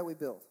is the year that we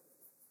build.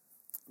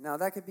 Now,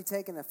 that could be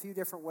taken a few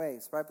different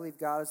ways, but I believe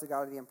God is the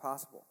God of the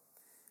impossible.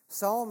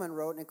 Solomon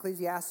wrote in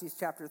Ecclesiastes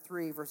chapter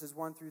 3, verses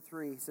 1 through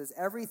 3, he says,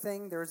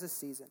 "Everything there is a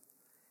season,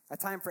 a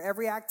time for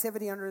every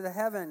activity under the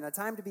heaven, a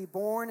time to be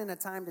born and a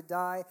time to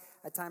die,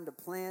 a time to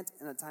plant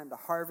and a time to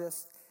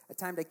harvest, a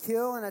time to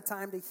kill and a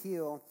time to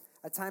heal,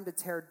 a time to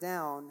tear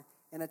down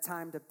and a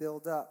time to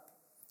build up."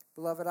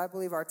 Beloved, I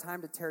believe our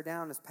time to tear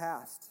down is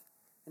past,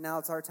 and now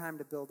it's our time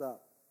to build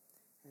up,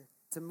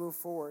 to move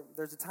forward.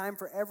 There's a time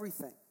for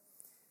everything.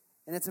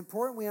 And it's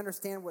important we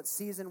understand what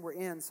season we're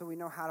in so we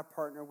know how to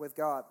partner with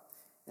God.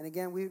 And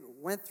again, we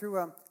went through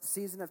a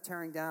season of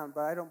tearing down,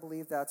 but I don't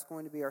believe that's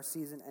going to be our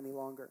season any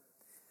longer.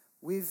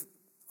 We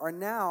are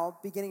now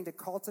beginning to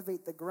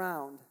cultivate the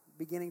ground,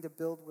 beginning to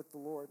build with the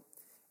Lord.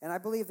 And I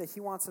believe that he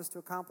wants us to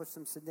accomplish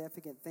some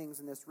significant things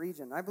in this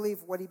region. I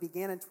believe what he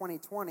began in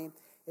 2020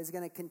 is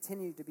going to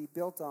continue to be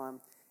built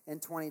on in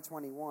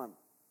 2021.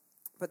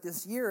 But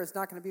this year is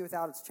not going to be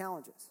without its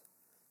challenges.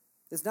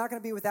 It's not going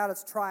to be without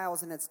its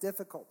trials and its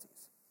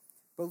difficulties.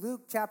 But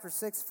Luke chapter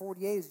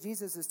 6:48,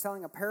 Jesus is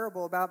telling a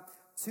parable about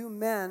two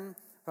men,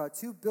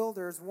 two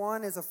builders.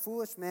 One is a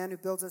foolish man who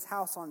builds his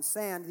house on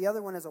sand. The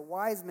other one is a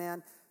wise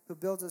man who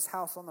builds his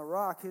house on the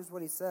rock. Here's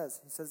what he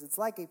says. He says, it's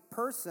like a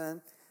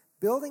person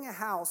building a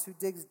house who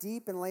digs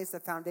deep and lays the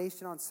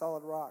foundation on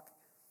solid rock.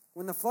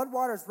 When the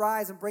floodwaters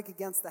rise and break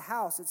against the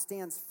house, it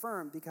stands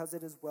firm because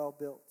it is well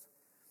built.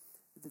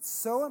 It's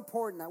so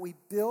important that we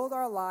build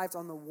our lives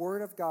on the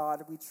Word of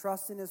God, we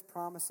trust in His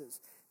promises,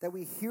 that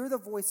we hear the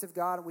voice of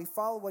God and we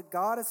follow what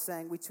God is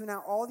saying. We tune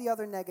out all the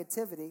other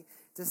negativity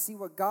to see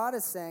what God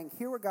is saying,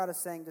 hear what God is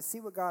saying, to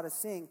see what God is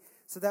saying,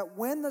 so that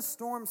when the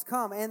storms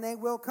come, and they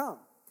will come,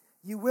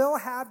 you will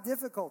have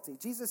difficulty.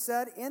 Jesus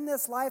said, in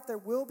this life there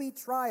will be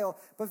trial,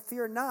 but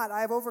fear not, I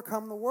have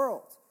overcome the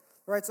world.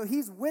 Right? So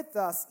He's with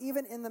us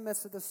even in the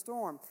midst of the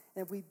storm.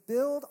 And if we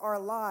build our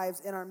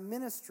lives and our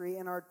ministry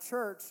and our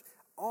church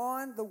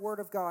on the Word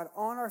of God,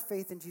 on our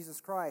faith in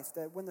Jesus Christ,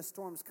 that when the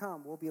storms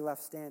come, we'll be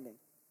left standing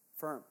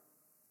firm.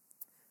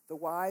 The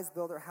wise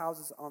build their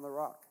houses on the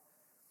rock.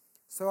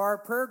 So our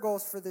prayer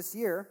goals for this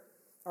year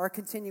are a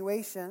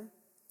continuation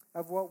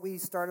of what we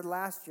started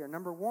last year.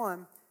 Number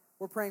one,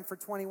 We're praying for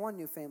 21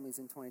 new families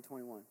in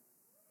 2021.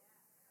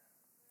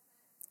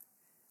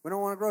 We don't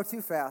want to grow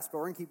too fast, but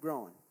we're going to keep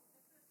growing.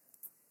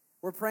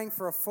 We're praying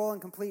for a full and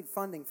complete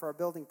funding for our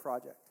building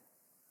project,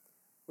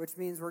 which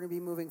means we're going to be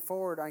moving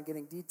forward on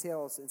getting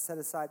details and set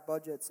aside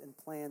budgets and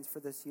plans for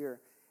this year.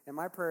 And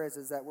my prayer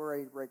is that we're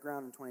ready to break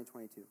ground in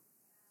 2022.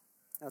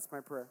 That's my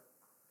prayer.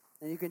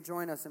 And you can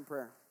join us in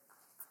prayer.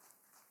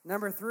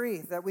 Number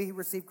 3, that we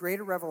receive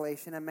greater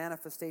revelation and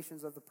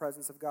manifestations of the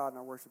presence of God in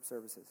our worship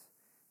services,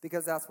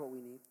 because that's what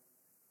we need.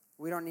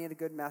 We don't need a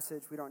good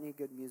message. We don't need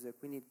good music.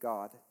 We need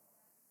God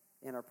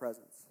in our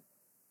presence.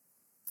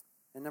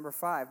 And number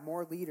 5,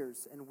 more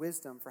leaders and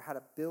wisdom for how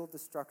to build the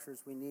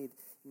structures we need.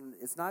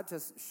 It's not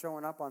just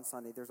showing up on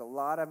Sunday. There's a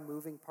lot of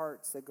moving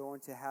parts that go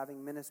into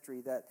having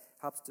ministry that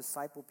helps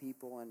disciple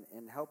people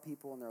and help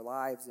people in their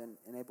lives and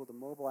able to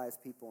mobilize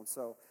people. And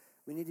so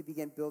we need to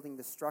begin building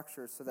the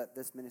structure so that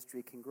this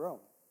ministry can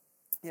grow.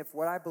 If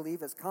what I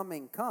believe is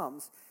coming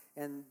comes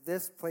and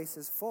this place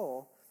is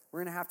full, we're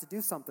going to have to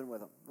do something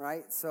with them,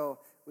 right? So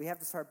we have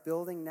to start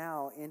building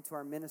now into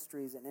our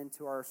ministries and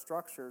into our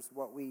structures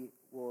what we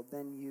will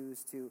then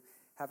use to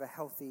have a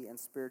healthy and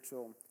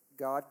spiritual,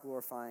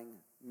 God-glorifying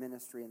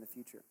ministry in the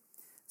future.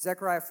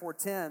 Zechariah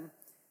 4:10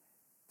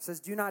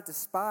 says, "Do not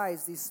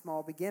despise these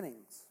small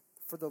beginnings,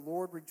 for the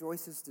Lord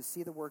rejoices to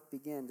see the work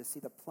begin, to see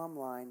the plumb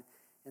line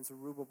in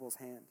Zerubbabel's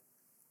hand."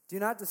 Do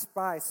not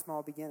despise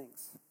small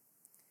beginnings.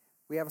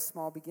 We have a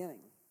small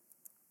beginning,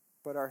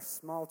 but our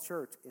small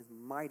church is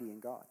mighty in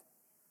God.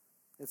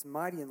 It's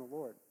mighty in the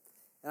Lord.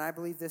 And I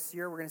believe this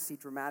year we're going to see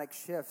dramatic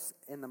shifts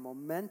in the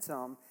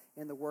momentum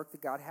in the work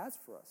that God has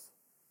for us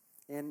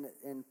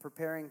in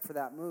preparing for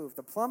that move.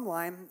 The plumb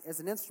line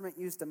is an instrument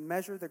used to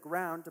measure the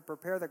ground, to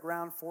prepare the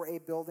ground for a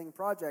building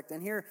project.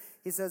 And here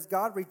he says,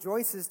 God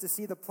rejoices to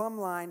see the plumb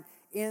line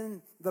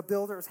in the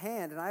builder's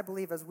hand. And I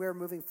believe as we're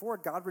moving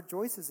forward, God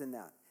rejoices in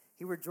that.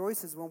 He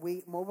rejoices when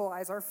we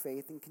mobilize our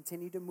faith and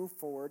continue to move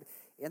forward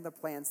in the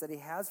plans that he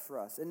has for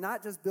us. And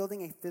not just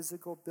building a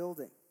physical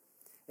building.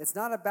 It's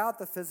not about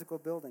the physical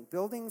building.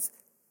 Buildings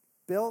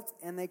built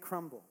and they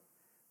crumble.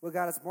 What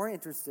God is more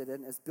interested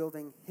in is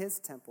building his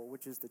temple,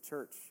 which is the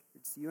church.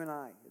 It's you and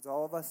I. It's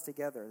all of us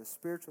together, the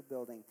spiritual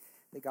building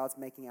that God's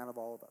making out of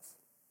all of us.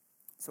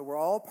 So we're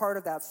all part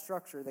of that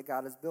structure that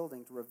God is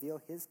building to reveal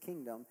his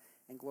kingdom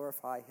and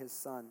glorify his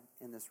Son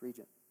in this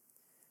region.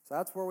 So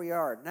that's where we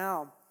are.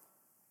 Now,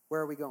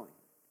 where are we going?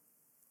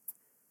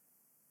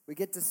 We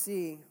get to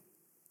see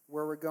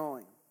where we're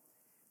going.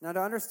 Now, to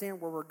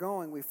understand where we're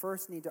going, we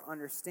first need to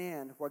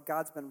understand what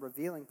God's been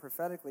revealing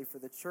prophetically for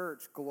the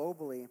church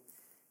globally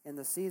in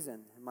the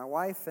season. And my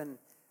wife and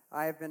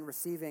I have been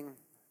receiving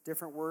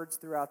different words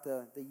throughout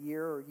the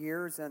year or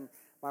years, and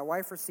my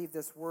wife received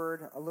this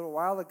word a little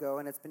while ago,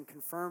 and it's been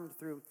confirmed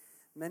through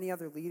many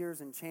other leaders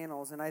and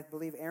channels. And I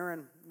believe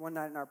Erin, one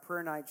night in our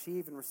prayer night, she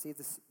even received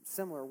this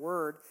similar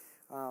word,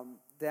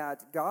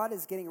 that God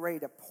is getting ready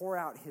to pour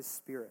out his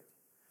Spirit.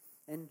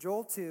 And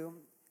Joel 2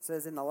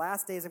 says, in the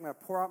last days I'm going to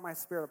pour out my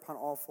Spirit upon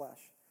all flesh.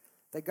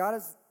 That God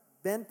has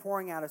been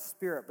pouring out his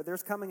Spirit, but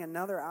there's coming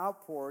another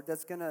outpour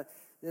that's going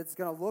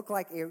to look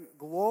like a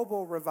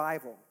global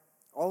revival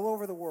all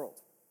over the world.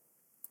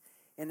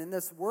 And in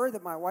this word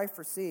that my wife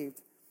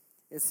received,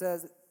 it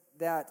says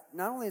that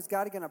not only is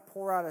God going to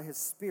pour out of his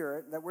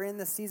Spirit, that we're in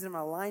this season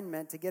of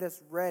alignment to get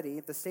us ready,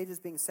 the stage is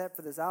being set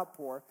for this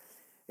outpour,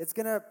 it's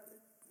going to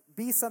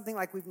be something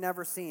like we've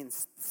never seen.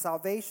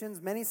 Salvations,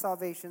 many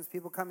salvations,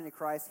 people coming to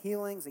Christ,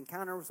 healings,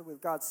 encounters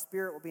with God's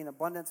Spirit will be in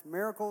abundance.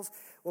 Miracles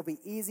will be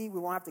easy. We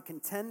won't have to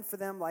contend for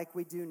them like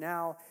we do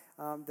now.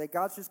 That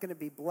God's just going to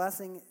be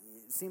blessing.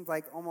 It seems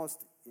like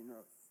almost,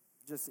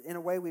 just in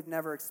a way we've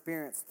never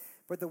experienced.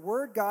 But the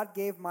word God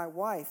gave my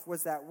wife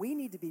was that we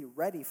need to be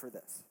ready for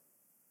this.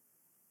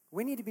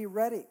 We need to be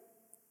ready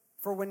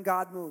for when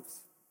God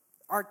moves.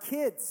 Our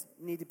kids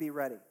need to be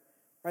ready.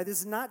 Right? This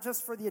is not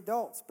just for the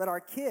adults, but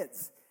our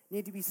kids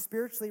need to be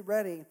spiritually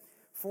ready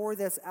for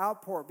this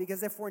outpour.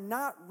 Because if we're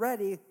not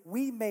ready,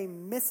 we may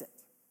miss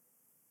it.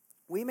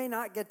 We may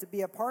not get to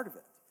be a part of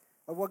it,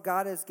 of what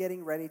God is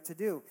getting ready to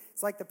do.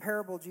 It's like the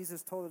parable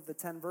Jesus told of the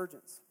 10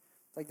 virgins.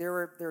 It's like there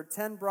were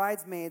 10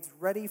 bridesmaids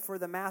ready for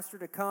the master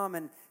to come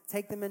and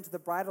take them into the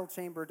bridal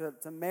chamber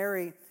to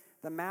marry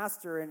the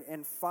master,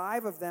 and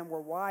 5 of them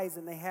were wise,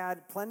 and they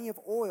had plenty of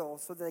oil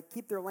so that they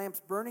keep their lamps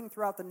burning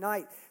throughout the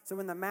night. So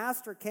when the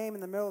master came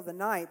in the middle of the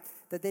night,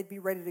 that they'd be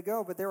ready to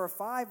go. But there were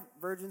 5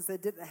 virgins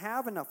that didn't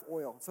have enough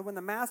oil. So when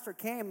the master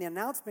came, the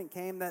announcement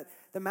came that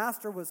the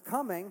master was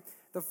coming.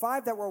 The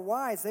 5 that were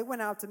wise, they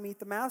went out to meet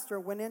the master,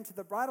 went into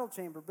the bridal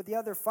chamber. But the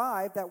other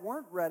 5 that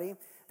weren't ready,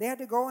 they had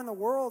to go in the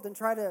world and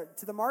try to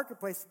the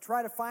marketplace to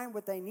try to find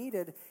what they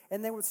needed,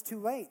 and it was too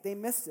late. They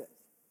missed it.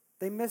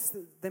 They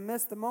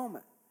missed the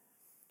moment.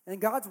 And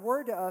God's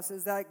word to us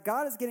is that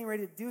God is getting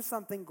ready to do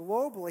something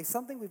globally,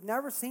 something we've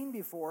never seen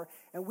before,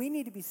 and we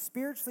need to be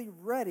spiritually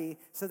ready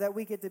so that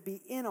we get to be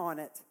in on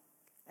it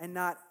and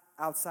not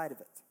outside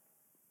of it.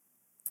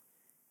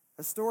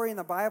 A story in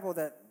the Bible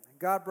that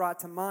God brought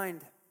to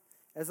mind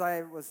as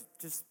I was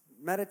just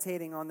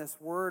meditating on this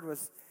word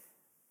was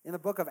In the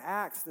book of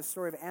Acts, the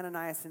story of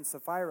Ananias and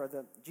Sapphira,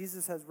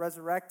 Jesus has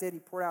resurrected. He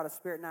poured out a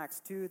Spirit in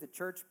Acts 2. The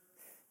church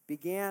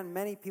began.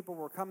 Many people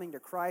were coming to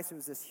Christ. It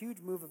was this huge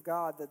move of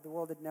God that the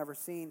world had never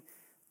seen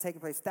taking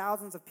place.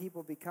 Thousands of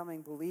people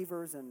becoming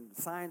believers, and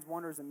signs,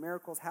 wonders, and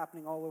miracles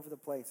happening all over the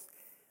place.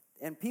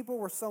 And people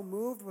were so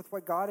moved with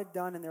what God had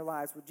done in their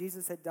lives, what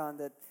Jesus had done,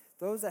 that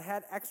those that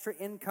had extra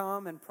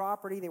income and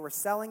property, they were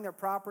selling their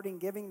property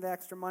and giving the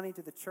extra money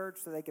to the church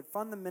so they could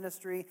fund the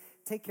ministry,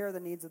 take care of the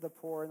needs of the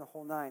poor, and the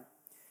whole nine.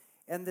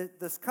 And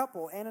this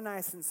couple,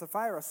 Ananias and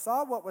Sapphira,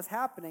 saw what was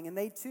happening, and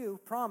they too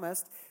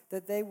promised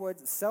that they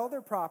would sell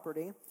their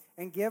property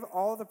and give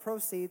all the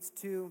proceeds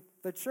to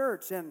the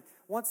church. And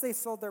once they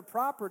sold their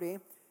property,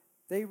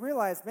 they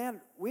realized, man,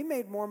 we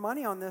made more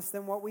money on this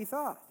than what we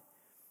thought.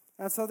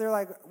 And so they're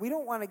like, we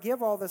don't want to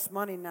give all this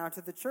money now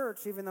to the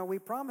church, even though we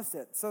promised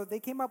it. So they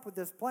came up with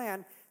this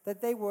plan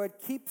that they would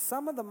keep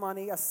some of the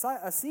money a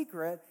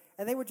secret,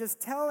 and they would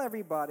just tell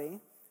everybody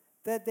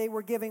that they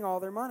were giving all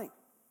their money.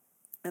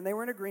 And they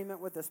were in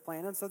agreement with this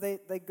plan. And so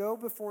they go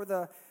before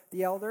the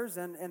elders,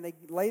 and they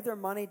lay their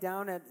money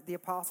down at the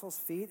apostles'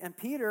 feet. And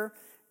Peter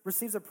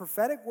receives a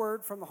prophetic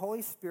word from the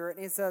Holy Spirit,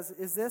 and he says,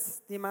 is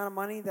this the amount of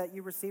money that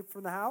you received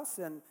from the house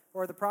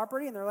or the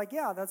property? And they're like,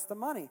 yeah, that's the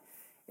money.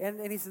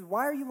 And he says,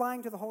 why are you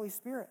lying to the Holy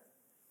Spirit?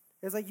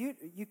 It's like,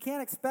 you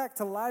can't expect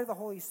to lie to the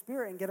Holy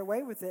Spirit and get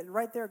away with it. And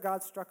right there,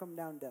 God struck him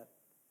down dead.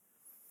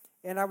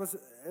 And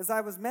as I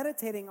was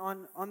meditating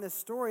on this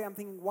story, I'm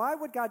thinking, why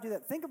would God do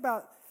that? Think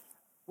about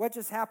what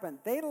just happened.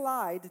 They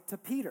lied to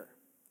Peter,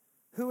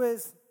 who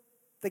is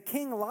the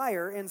king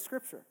liar in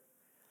Scripture.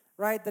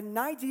 Right? The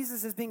night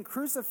Jesus is being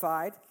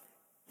crucified,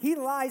 he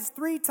lies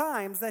 3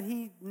 times that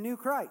he knew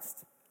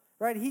Christ.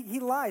 Right? He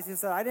lies. He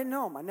said, I didn't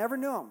know him. I never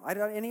knew him.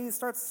 And he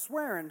starts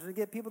swearing to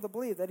get people to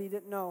believe that he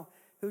didn't know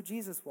who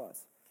Jesus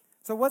was.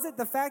 So was it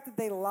the fact that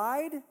they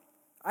lied?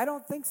 I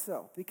don't think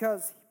so,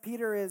 because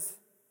Peter is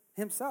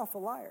himself a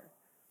liar.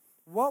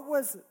 What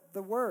was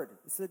the word?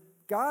 So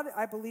God,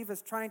 I believe,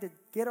 is trying to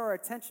get our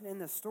attention in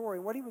this story.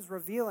 What he was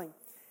revealing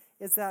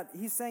is that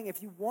he's saying,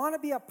 if you want to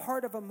be a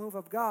part of a move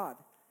of God,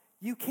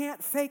 you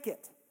can't fake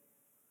it.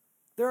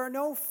 There are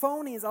no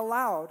phonies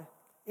allowed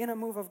in a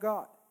move of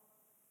God.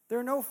 There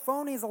are no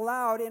phonies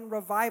allowed in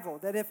revival.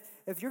 That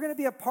if you're going to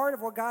be a part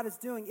of what God is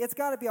doing, it's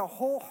got to be a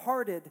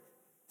wholehearted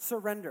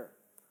surrender,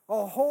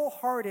 a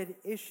wholehearted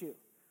issue,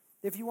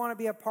 if you want to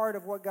be a part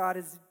of what God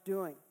is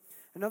doing.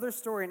 Another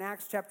story in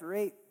Acts chapter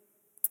 8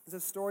 is a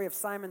story of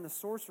Simon the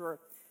sorcerer.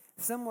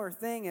 Similar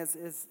thing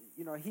is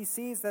he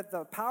sees that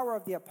the power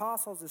of the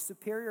apostles is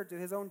superior to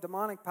his own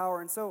demonic power,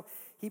 and so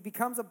he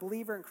becomes a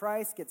believer in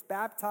Christ, gets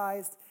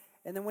baptized,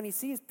 and then when he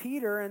sees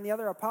Peter and the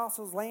other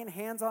apostles laying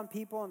hands on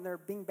people and they're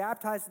being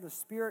baptized in the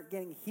Spirit,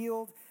 getting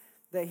healed,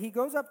 that he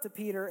goes up to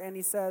Peter and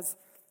he says,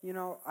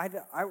 I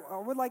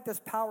would like this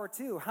power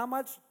too. How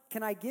much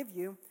can I give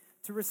you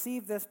to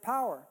receive this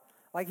power?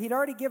 Like, he'd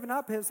already given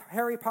up his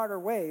Harry Potter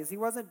ways. He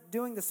wasn't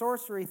doing the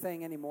sorcery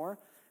thing anymore.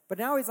 But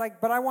now he's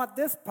like, but I want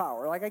this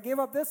power. Like, I gave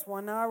up this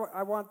one, now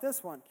I want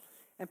this one.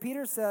 And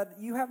Peter said,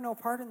 you have no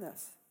part in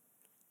this,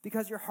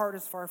 because your heart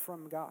is far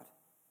from God.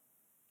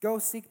 Go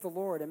seek the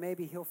Lord, and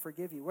maybe he'll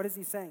forgive you. What is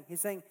he saying?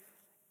 He's saying,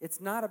 it's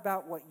not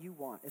about what you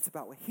want. It's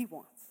about what he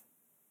wants.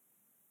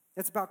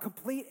 It's about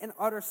complete and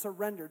utter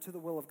surrender to the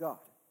will of God.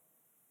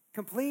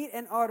 Complete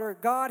and utter,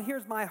 God,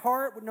 here's my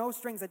heart with no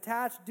strings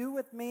attached. Do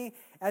with me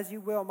as you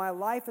will. My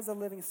life is a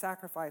living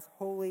sacrifice,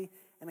 holy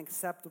and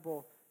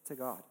acceptable to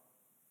God.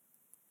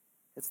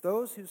 It's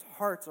those whose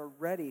hearts are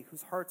ready,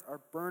 whose hearts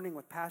are burning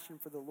with passion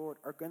for the Lord,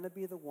 are going to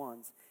be the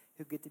ones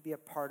who get to be a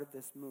part of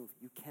this move.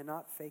 You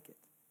cannot fake it.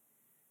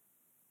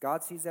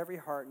 God sees every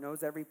heart,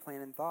 knows every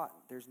plan and thought.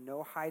 There's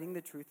no hiding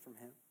the truth from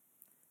him.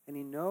 And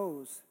he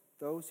knows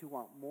those who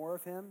want more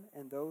of him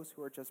and those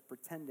who are just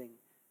pretending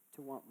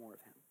to want more of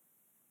him.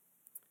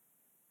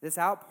 This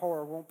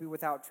outpour won't be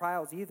without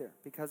trials either,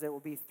 because it will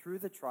be through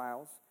the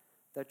trials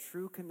that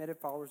true committed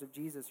followers of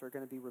Jesus are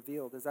going to be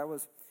revealed. As I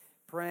was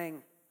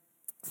praying,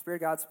 Spirit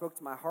of God spoke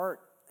to my heart,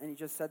 and he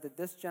just said that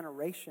this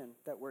generation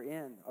that we're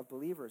in of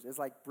believers is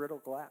like brittle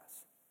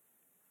glass.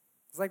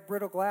 It's like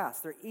brittle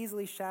glass. They're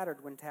easily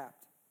shattered when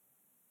tapped.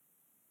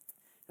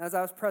 And as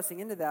I was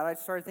pressing into that, I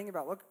started thinking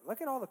about,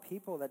 look at all the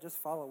people that just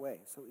fall away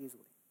so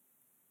easily.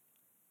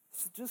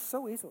 Just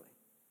so easily.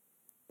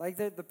 Like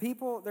there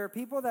are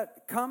people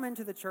that come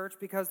into the church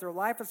because their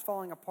life is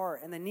falling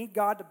apart and they need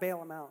God to bail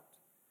them out.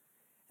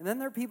 And then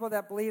there are people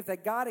that believe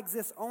that God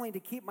exists only to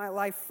keep my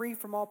life free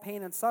from all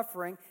pain and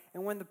suffering,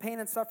 and when the pain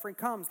and suffering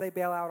comes, they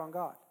bail out on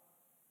God.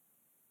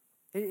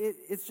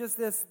 It's just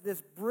this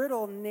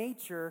brittle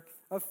nature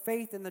of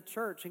faith in the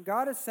church. And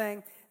God is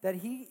saying that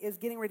he is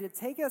getting ready to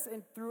take us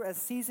through a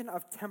season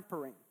of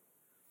tempering.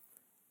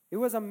 It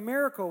was a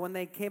miracle when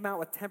they came out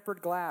with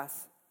tempered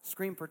glass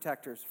screen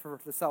protectors for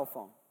the cell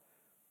phone.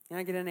 Can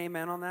I get an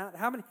amen on that?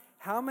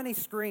 How many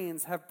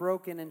screens have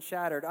broken and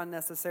shattered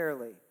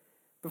unnecessarily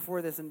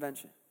before this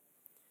invention?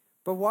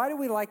 But why do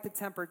we like the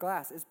tempered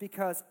glass? It's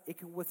because it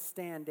can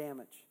withstand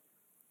damage.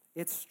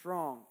 It's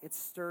strong. It's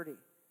sturdy.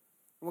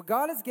 What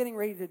God is getting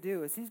ready to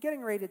do is he's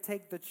getting ready to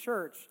take the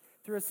church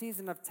through a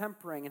season of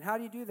tempering. And how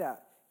do you do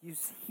that? You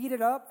heat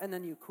it up and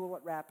then you cool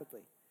it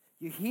rapidly.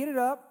 You heat it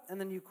up and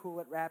then you cool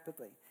it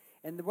rapidly.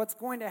 And what's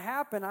going to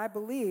happen, I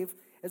believe,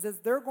 is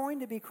that there are going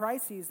to be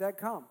crises that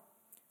come.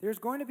 There's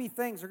going to be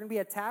things, there are going to be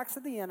attacks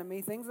of the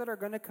enemy, things that are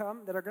going to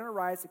come, that are going to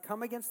rise, to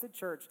come against the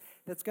church,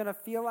 that's going to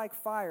feel like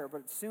fire,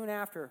 but soon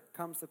after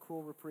comes the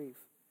cool reprieve.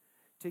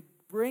 To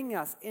bring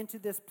us into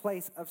this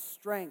place of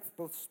strength,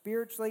 both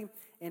spiritually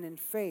and in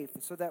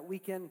faith, so that we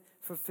can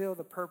fulfill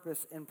the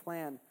purpose and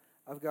plan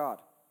of God.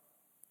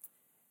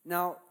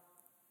 Now,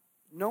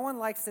 no one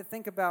likes to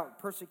think about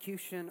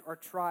persecution or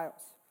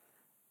trials.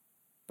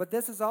 But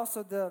this is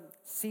also the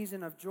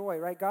season of joy,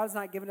 right? God has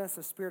not given us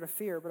a spirit of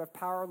fear, but of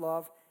power,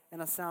 love,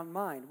 and a sound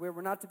mind.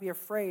 We're not to be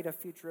afraid of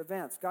future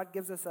events. God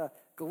gives us a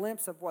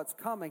glimpse of what's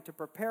coming to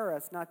prepare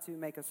us, not to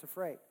make us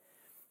afraid.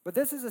 But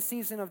this is a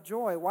season of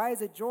joy. Why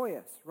is it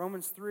joyous?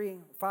 Romans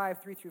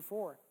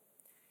 3:4. It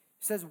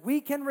says,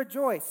 we can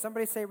rejoice.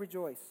 Somebody say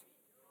rejoice.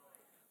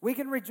 We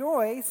can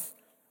rejoice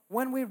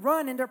when we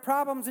run into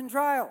problems and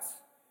trials.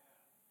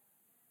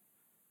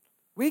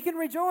 We can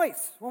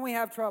rejoice when we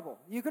have trouble.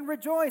 You can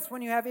rejoice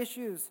when you have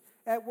issues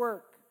at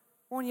work,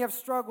 when you have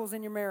struggles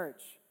in your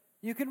marriage.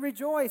 You can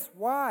rejoice.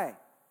 Why?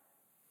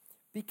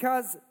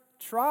 Because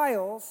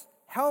trials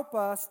help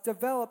us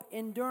develop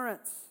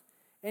endurance.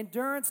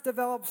 Endurance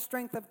develops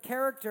strength of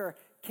character.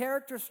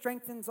 Character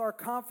strengthens our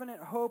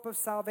confident hope of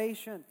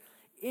salvation.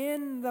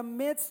 In the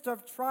midst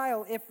of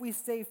trial, if we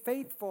stay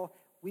faithful,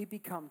 we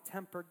become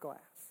tempered glass.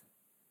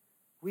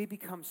 We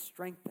become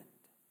strengthened.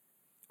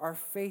 Our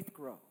faith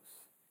grows.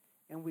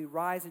 And we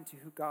rise into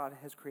who God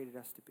has created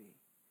us to be.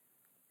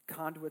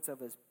 Conduits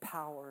of his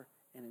power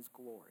and his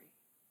glory.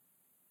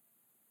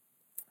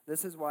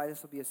 This is why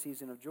this will be a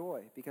season of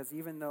joy. Because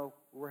even though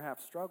we have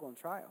struggle and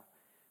trial,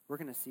 we're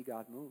going to see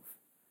God move.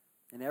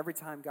 And every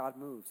time God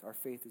moves, our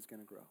faith is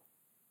going to grow.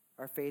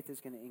 Our faith is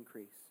going to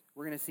increase.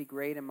 We're going to see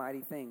great and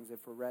mighty things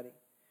if we're ready.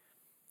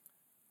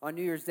 On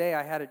New Year's Day,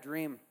 I had a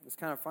dream. It was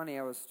kind of funny.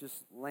 I was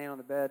just laying on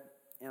the bed,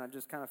 and I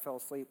just kind of fell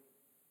asleep.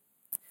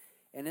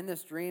 And in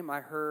this dream, I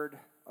heard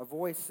a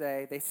voice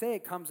say, they say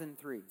it comes in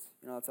threes.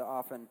 It's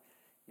often,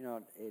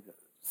 a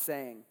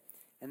saying.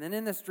 And then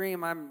in this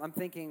dream, I'm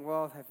thinking,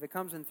 well, if it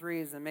comes in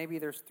threes, then maybe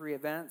there's 3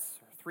 events,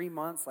 or 3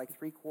 months, like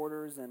 3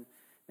 quarters, and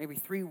maybe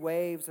 3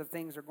 waves of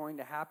things are going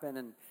to happen.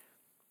 And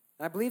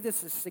I believe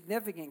this is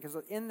significant because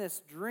in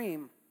this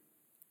dream,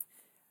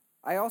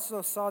 I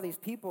also saw these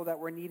people that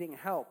were needing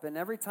help. And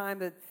every time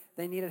that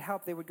they needed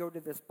help, they would go to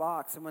this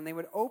box. And when they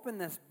would open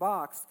this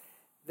box,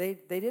 they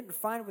didn't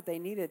find what they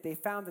needed. They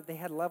found that they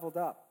had leveled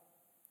up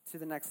to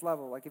the next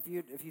level. Like if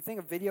you think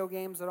of video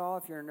games at all,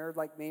 if you're a nerd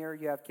like me or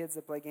you have kids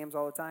that play games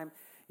all the time,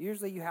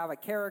 usually you have a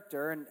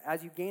character, and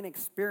as you gain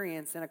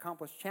experience and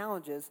accomplish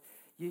challenges,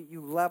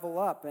 you level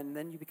up, and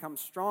then you become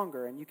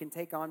stronger, and you can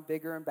take on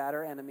bigger and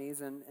badder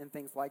enemies and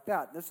things like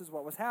that. This is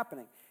what was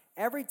happening.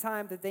 Every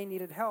time that they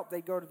needed help,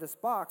 they'd go to this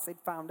box, they'd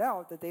found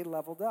out that they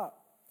leveled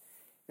up.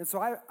 And so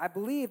I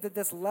believe that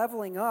this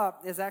leveling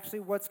up is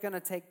actually what's going to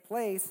take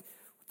place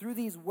through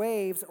these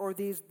waves or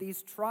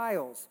these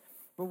trials.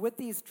 But with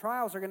these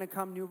trials are going to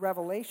come new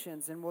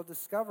revelations, and we'll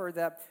discover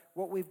that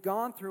what we've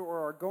gone through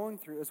or are going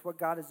through is what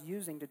God is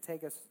using to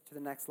take us to the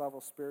next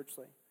level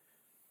spiritually.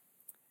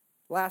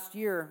 Last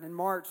year, in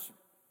March,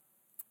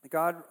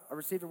 I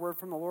received a word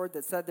from the Lord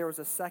that said there was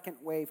a second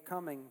wave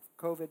coming,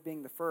 COVID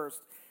being the first,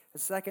 a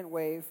second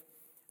wave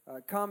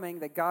coming,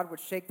 that God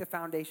would shake the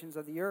foundations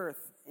of the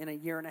earth in a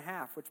year and a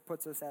half, which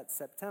puts us at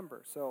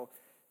September. So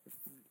if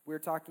we're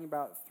talking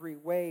about 3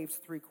 waves,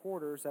 3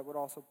 quarters, that would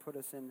also put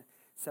us in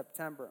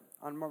September.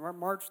 On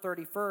March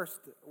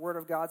 31st, the Word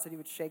of God said he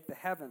would shake the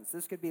heavens.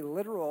 This could be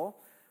literal,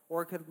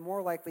 or it could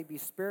more likely be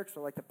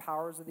spiritual, like the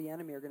powers of the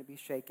enemy are going to be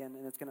shaken,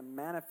 and it's going to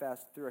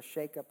manifest through a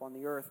shakeup on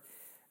the earth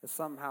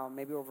somehow,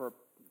 maybe over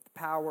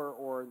power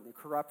or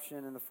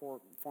corruption in the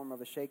form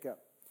of a shakeup.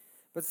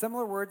 But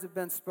similar words have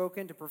been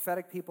spoken to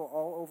prophetic people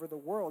all over the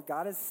world.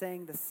 God is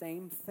saying the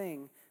same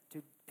thing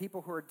to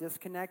people who are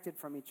disconnected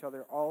from each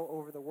other all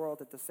over the world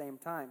at the same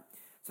time.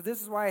 So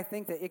this is why I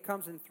think that it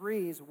comes in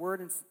threes,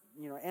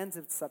 ends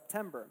in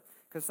September,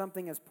 because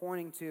something is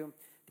pointing to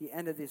the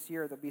end of this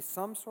year. There'll be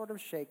some sort of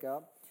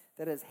shakeup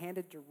that is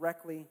handed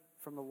directly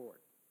from the Lord,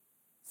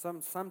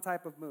 some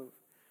type of move.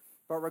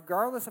 But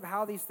regardless of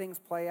how these things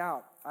play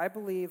out, I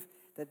believe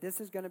that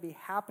this is going to be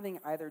happening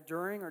either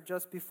during or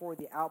just before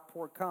the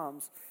outpour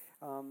comes,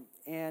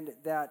 and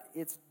that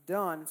it's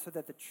done so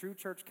that the true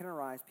church can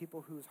arise,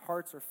 people whose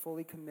hearts are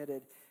fully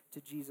committed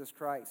to Jesus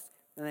Christ,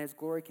 and that his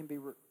glory can be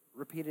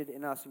repeated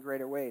in us in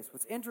greater ways.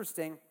 What's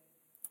interesting,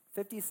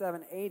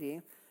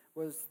 5780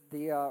 was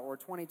or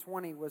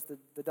 2020 was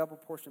the double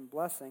portion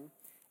blessing.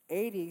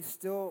 80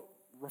 still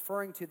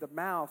referring to the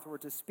mouth or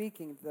to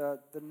speaking. The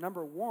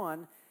number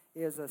 1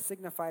 is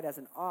signified as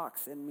an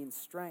ox and means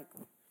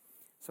strength.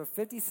 So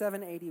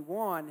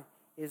 5781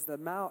 is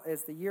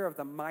the year of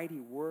the mighty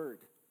word,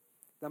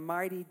 the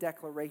mighty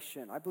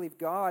declaration. I believe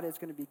God is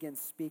going to begin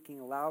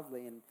speaking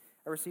loudly, and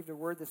I received a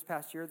word this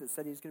past year that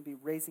said he's going to be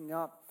raising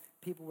up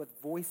people with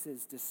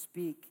voices to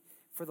speak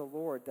for the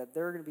Lord, that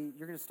you're going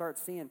to start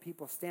seeing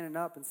people standing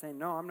up and saying,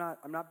 no, I'm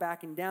not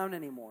backing down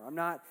anymore. I'm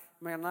not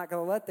going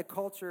to let the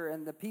culture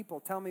and the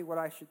people tell me what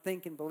I should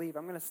think and believe.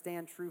 I'm going to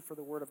stand true for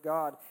the Word of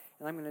God,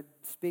 and I'm going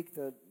to speak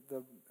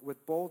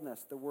with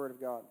boldness the Word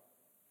of God.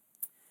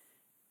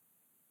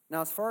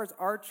 Now, as far as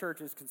our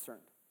church is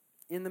concerned,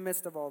 in the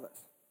midst of all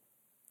this,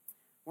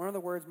 one of the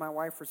words my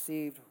wife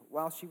received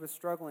while she was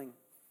struggling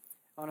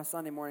on a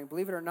Sunday morning,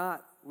 believe it or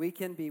not, we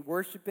can be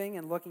worshiping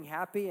and looking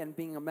happy and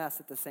being a mess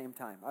at the same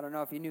time. I don't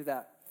know if you knew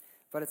that,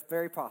 but it's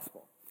very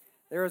possible.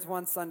 There was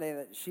one Sunday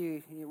that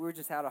we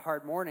just had a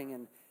hard morning,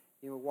 and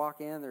you would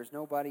walk in, there's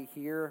nobody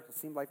here. It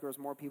seemed like there was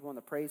more people in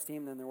the praise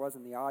team than there was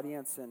in the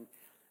audience, and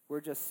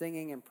we're just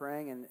singing and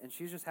praying, and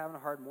she was just having a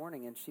hard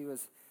morning, and she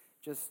was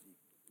just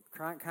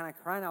crying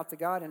out to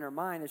God in her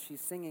mind as she's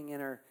singing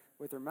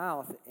with her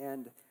mouth,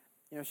 and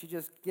she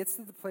just gets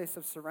to the place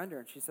of surrender,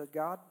 and she said,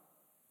 God,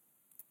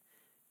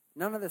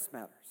 none of this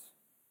matters.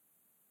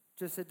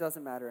 Just it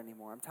doesn't matter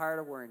anymore. I'm tired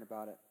of worrying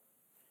about it.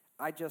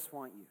 I just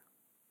want you.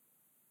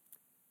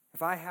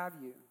 If I have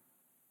you,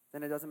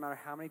 then it doesn't matter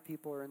how many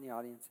people are in the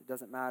audience. It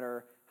doesn't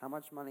matter how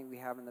much money we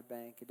have in the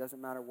bank. It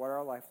doesn't matter what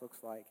our life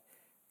looks like.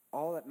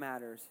 All that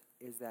matters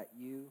is that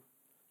you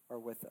are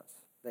with us,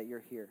 that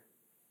you're here.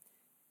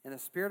 And the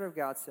Spirit of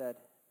God said,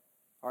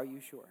 are you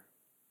sure?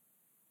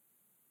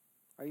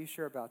 Are you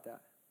sure about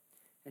that?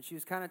 And she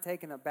was kind of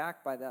taken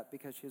aback by that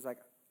because she was like,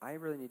 I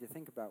really need to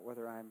think about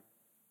whether I'm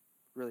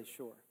really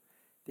sure.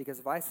 Because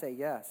if I say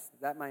yes,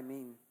 that might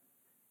mean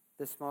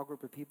this small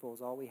group of people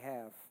is all we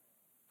have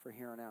for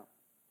here on out.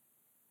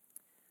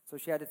 So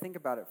she had to think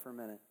about it for a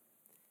minute.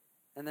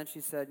 And then she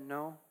said,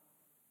 no,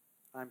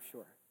 I'm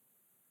sure.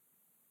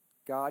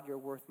 God, you're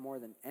worth more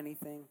than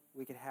anything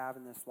we could have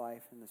in this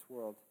life, in this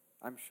world.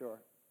 I'm sure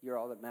you're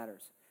all that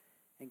matters.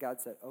 And God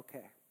said,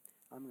 okay,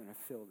 I'm going to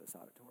fill this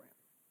auditorium.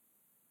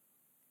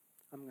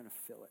 I'm going to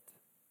fill it.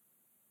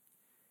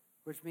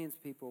 Which means,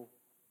 people,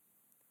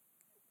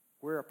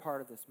 we're a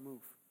part of this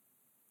move.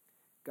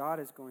 God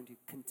is going to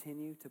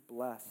continue to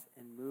bless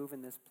and move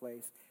in this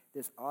place.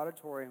 This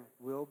auditorium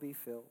will be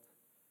filled.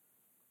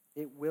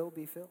 It will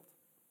be filled.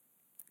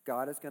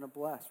 God is going to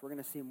bless. We're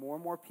going to see more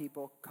and more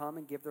people come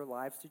and give their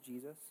lives to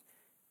Jesus.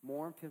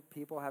 More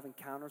people have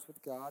encounters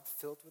with God,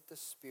 filled with the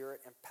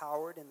Spirit,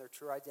 empowered in their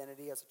true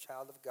identity as a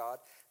child of God.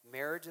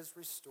 Marriages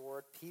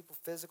restored,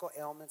 physical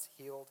ailments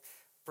healed,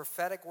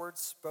 prophetic words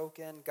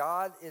spoken.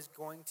 God is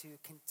going to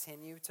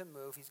continue to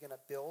move. He's going to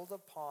build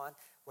upon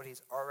what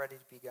he's already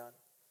begun.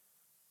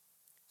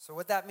 So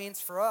what that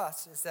means for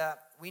us is that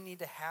we need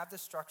to have the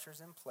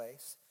structures in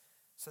place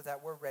so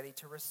that we're ready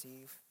to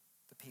receive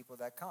the people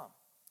that come.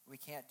 We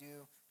can't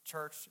do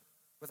church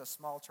with a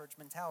small church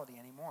mentality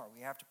anymore.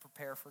 We have to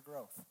prepare for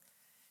growth.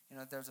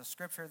 There's a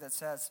scripture that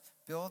says,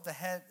 build the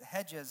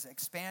hedges,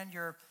 expand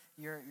your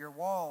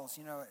walls,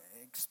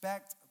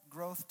 expect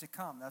growth to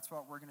come. That's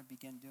what we're going to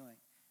begin doing.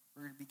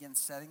 We're going to begin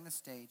setting the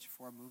stage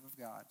for a move of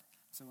God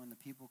so when the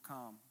people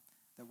come,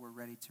 that we're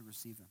ready to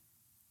receive them.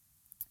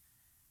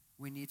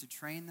 We need to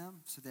train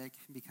them so they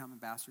can become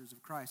ambassadors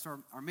of Christ.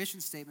 Our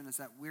mission statement is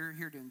that we're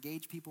here to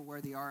engage people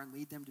where they are and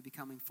lead them to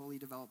becoming fully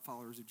developed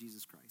followers of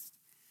Jesus Christ.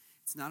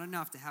 It's not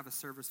enough to have a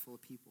service full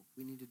of people.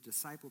 We need to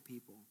disciple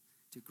people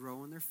to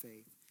grow in their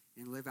faith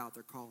and live out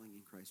their calling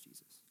in Christ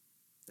Jesus.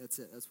 That's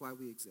it. That's why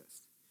we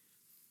exist.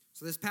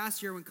 So this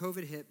past year when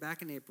COVID hit,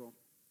 back in April,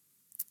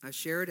 I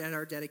shared at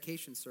our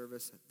dedication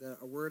service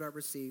a word I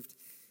received,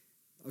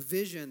 a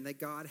vision that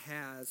God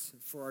has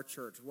for our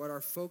church, what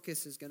our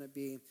focus is going to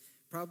be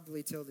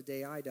probably till the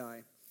day I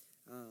die.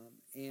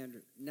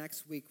 And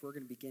next week, we're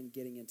going to begin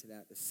getting into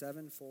that, the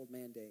sevenfold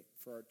mandate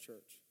for our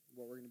church,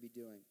 what we're going to be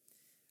doing.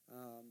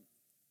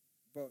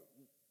 But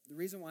the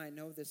reason why I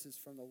know this is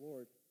from the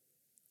Lord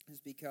is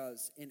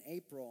because in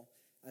April,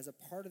 as a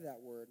part of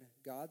that word,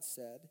 God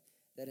said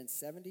that in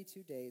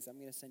 72 days, I'm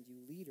going to send you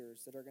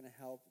leaders that are going to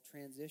help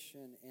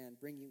transition and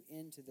bring you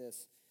into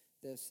this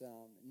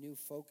new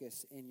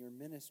focus in your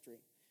ministry.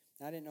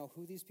 Now, I didn't know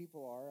who these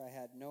people are. I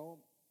had no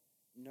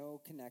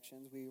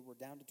connections. We were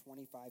down to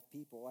 25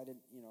 people.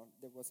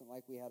 There wasn't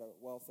like we had a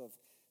wealth of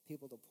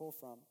people to pull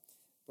from.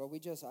 But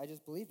I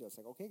just believed it. It's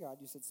like, okay, God,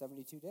 you said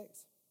 72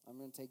 days. I'm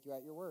going to take you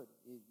at your word.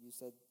 You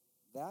said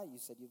that. You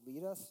said you'd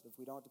lead us. If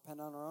we don't depend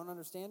on our own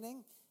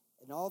understanding,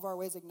 in all of our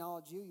ways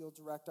acknowledge you, you'll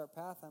direct our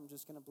path. I'm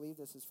just going to believe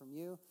this is from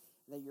you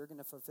and that you're going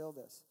to fulfill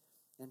this.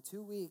 And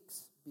 2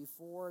 weeks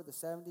before the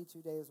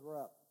 72 days were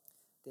up,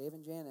 Dave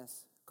and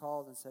Janice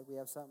called and said, we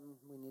have something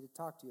we need to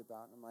talk to you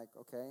about. And I'm like,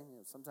 okay.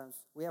 Sometimes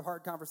we have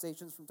hard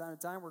conversations from time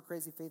to time. We're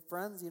crazy faith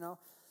friends,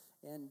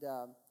 And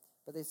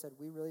but they said,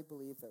 we really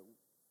believe that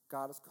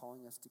God is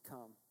calling us to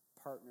come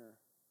partner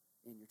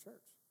in your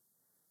church.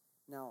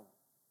 Now,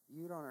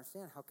 you don't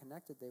understand how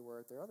connected they were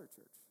at their other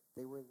church.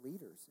 They were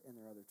leaders in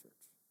their other church.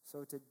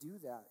 So to do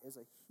that is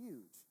a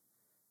huge,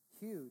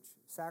 huge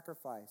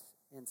sacrifice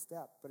and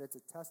step, but it's a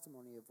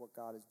testimony of what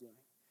God is doing.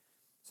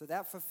 So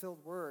that fulfilled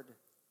word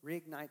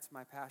reignites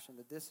my passion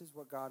that this is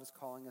what God is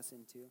calling us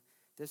into.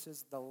 This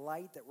is the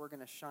light that we're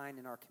going to shine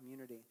in our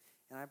community.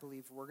 And I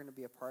believe we're going to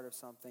be a part of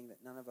something that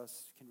none of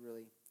us can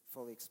really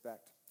fully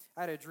expect.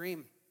 I had a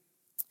dream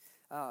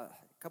a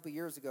couple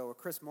years ago where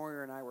Chris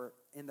Moyer and I were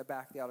in the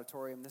back of the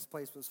auditorium. This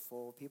place was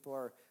full. People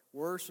are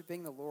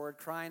worshiping the Lord,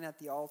 crying at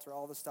the altar.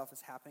 All this stuff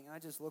is happening. And I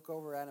just look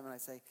over at him and I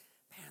say,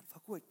 man,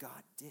 look what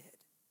God did.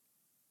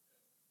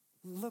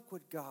 Look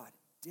what God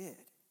did.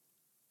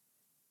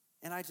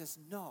 And I just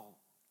know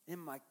in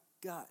my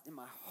gut, in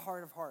my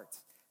heart of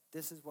hearts,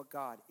 this is what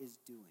God is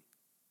doing.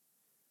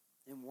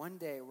 And one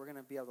day we're going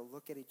to be able to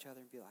look at each other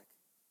and be like,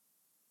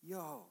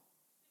 yo,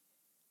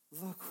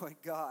 look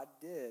what God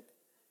did.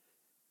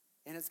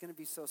 And it's going to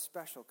be so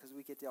special because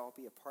we get to all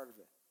be a part of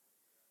it.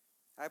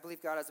 I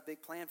believe God has a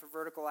big plan for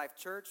Vertical Life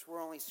Church.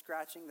 We're only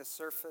scratching the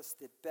surface.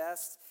 The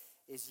best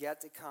is yet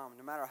to come.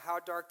 No matter how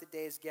dark the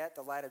days get,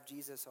 the light of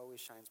Jesus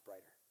always shines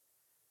brighter.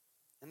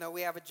 And though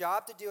we have a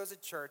job to do as a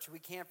church, we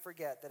can't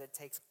forget that it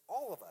takes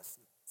all of us.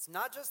 It's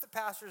not just the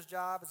pastor's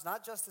job. It's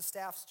not just the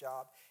staff's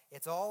job.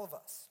 It's all of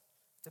us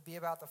to be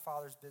about the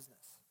Father's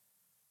business.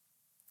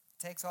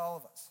 It takes all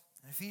of us.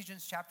 In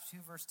Ephesians chapter 2,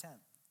 verse 10,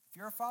 if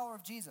you're a follower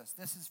of Jesus,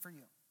 this is for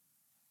you.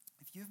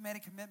 If you've made a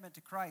commitment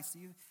to Christ,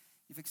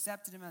 you've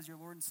accepted him as your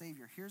Lord and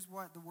Savior, here's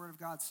what the Word of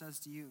God says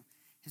to you.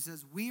 He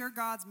says, we are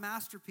God's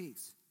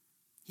masterpiece.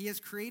 He has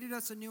created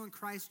us anew in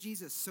Christ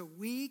Jesus so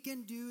we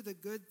can do the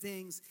good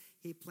things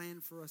he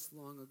planned for us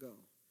long ago.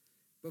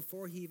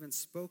 Before he even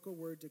spoke a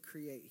word to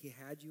create, he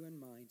had you in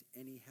mind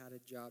and he had a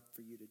job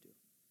for you to do.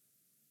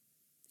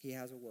 He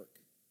has a work.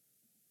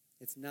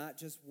 It's not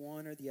just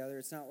one or the other.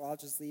 It's not, well, I'll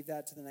just leave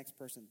that to the next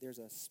person. There's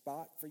a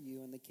spot for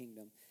you in the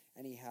kingdom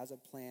and he has a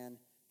plan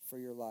for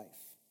your life.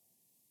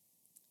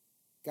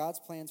 God's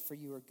plans for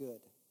you are good.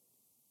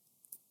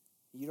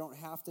 You don't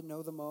have to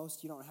know the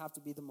most. You don't have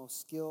to be the most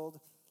skilled.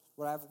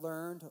 What I've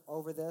learned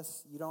over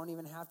this, you don't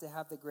even have to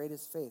have the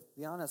greatest faith. To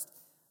be honest,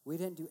 we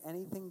didn't do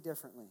anything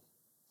differently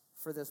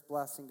for this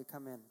blessing to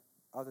come in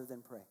other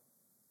than pray.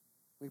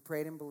 We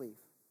prayed and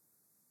believed.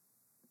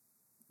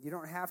 You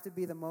don't have to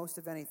be the most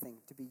of anything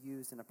to be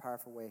used in a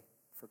powerful way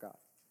for God.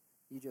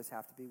 You just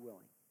have to be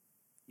willing.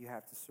 You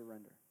have to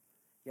surrender.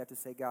 You have to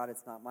say, God,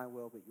 it's not my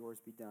will, but yours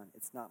be done.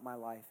 It's not my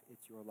life,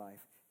 it's your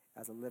life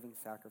as a living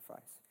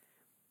sacrifice.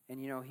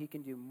 And you know, he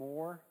can do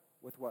more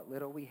with what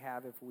little we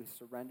have if we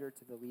surrender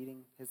to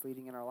his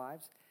leading in our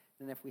lives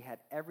than if we had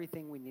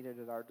everything we needed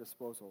at our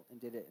disposal and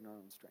did it in our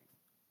own strength.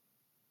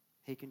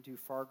 He can do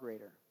far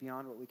greater,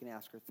 beyond what we can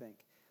ask or think.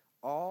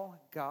 All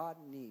God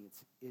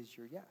needs is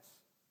your yes.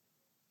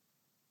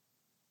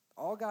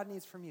 All God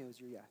needs from you is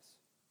your yes.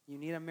 You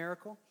need a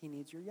miracle, he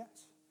needs your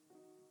yes.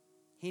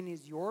 He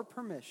needs your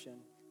permission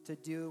to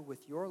do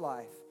with your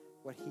life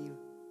what he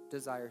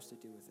desires to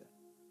do with it.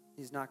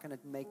 He's not going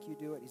to make you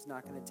do it. He's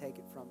not going to take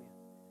it from you.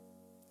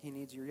 He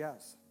needs your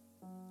yes.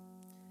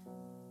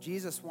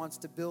 Jesus wants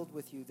to build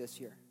with you this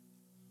year.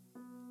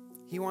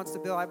 He wants to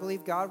build. I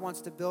believe God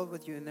wants to build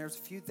with you, and there's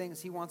a few things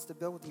he wants to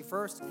build with you.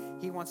 First,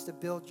 he wants to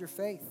build your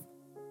faith.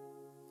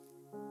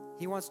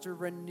 He wants to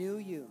renew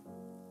you,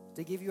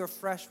 to give you a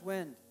fresh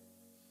wind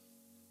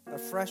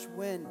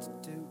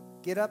to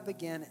get up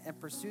again and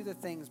pursue the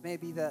things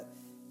maybe that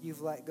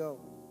you've let go.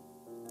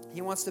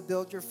 He wants to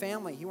build your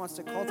family. He wants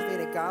to cultivate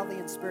a godly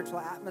and spiritual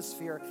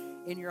atmosphere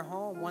in your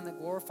home, one that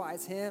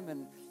glorifies him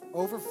and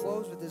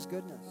overflows with his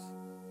goodness.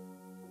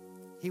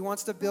 He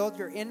wants to build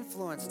your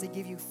influence, to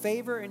give you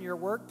favor in your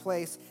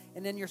workplace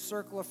and in your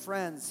circle of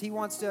friends. He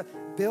wants to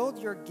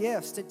build your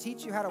gifts, to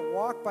teach you how to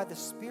walk by the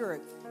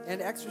Spirit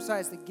and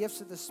exercise the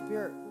gifts of the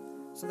Spirit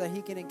so that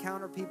he can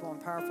encounter people in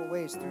powerful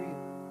ways through you.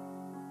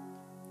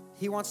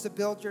 He wants to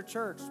build your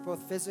church,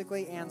 both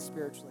physically and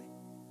spiritually,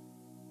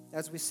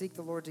 as we seek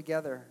the Lord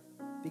together,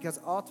 because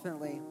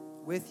ultimately,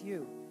 with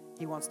you,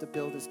 he wants to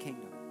build his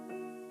kingdom.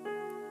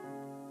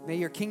 May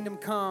your kingdom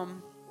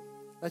come,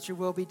 let your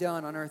will be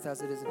done on earth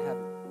as it is in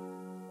heaven.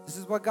 This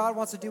is what God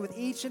wants to do with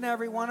each and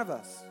every one of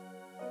us.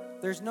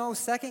 There's no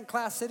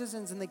second-class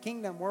citizens in the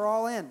kingdom. We're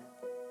all in.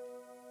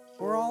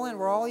 We're all in.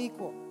 We're all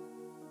equal.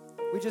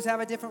 We just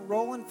have a different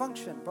role and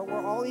function, but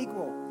we're all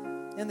equal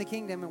in the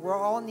kingdom, and we're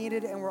all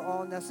needed and we're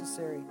all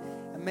necessary.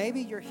 And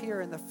maybe you're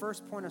here, and the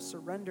first point of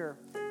surrender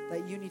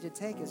that you need to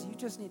take is you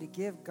just need to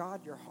give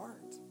God your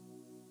heart.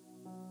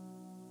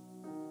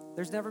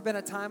 There's never been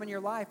a time in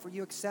your life where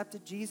you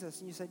accepted Jesus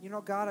and you said, you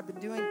know, God, I've been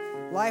doing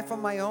life on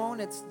my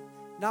own. It's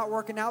not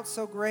working out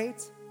so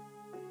great.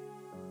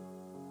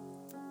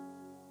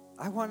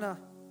 I want to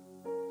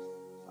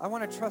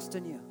trust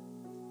in you.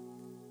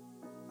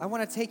 I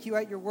want to take you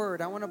at your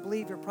word. I want to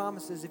believe your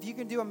promises. If you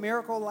can do a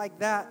miracle like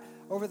that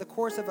over the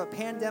course of a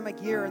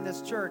pandemic year in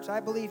this church,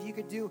 I believe you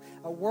could do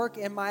a work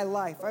in my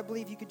life. I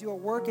believe you could do a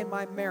work in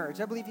my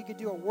marriage. I believe you could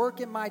do a work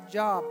in my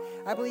job.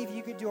 I believe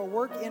you could do a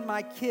work in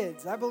my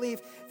kids. I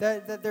believe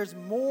that there's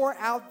more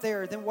out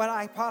there than what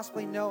I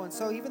possibly know. And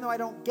so even though I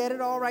don't get it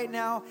all right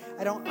now,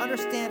 I don't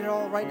understand it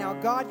all right now,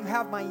 God, you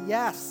have my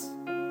yes.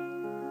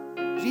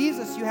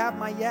 Jesus, you have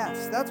my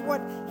yes. That's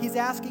what he's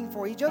asking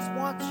for. He just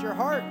wants your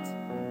heart.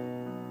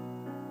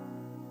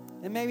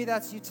 And maybe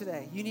that's you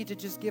today. You need to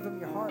just give him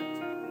your heart.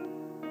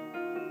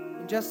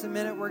 In just a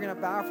minute, we're going to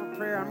bow for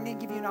prayer. I'm going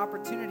to give you an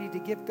opportunity to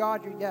give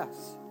God your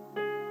yes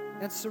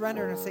and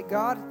surrender and say,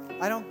 God,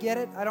 I don't get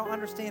it. I don't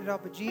understand it all,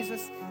 but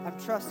Jesus, I'm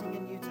trusting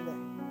in you today.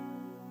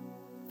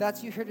 If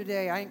that's you here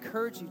today, I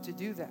encourage you to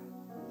do that,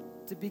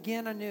 to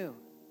begin anew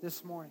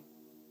this morning.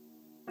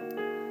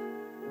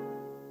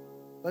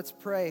 Let's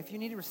pray. If you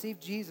need to receive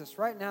Jesus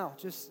right now,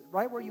 just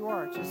right where you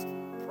are, just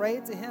pray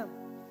it to him.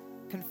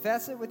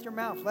 Confess it with your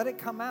mouth. Let it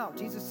come out.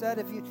 Jesus said,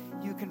 if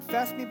you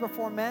confess me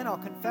before men, I'll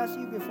confess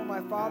you before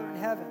my Father in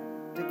heaven.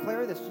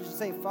 Declare this. You should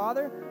say,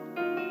 Father,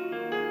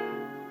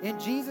 in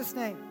Jesus'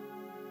 name,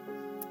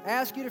 I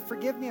ask you to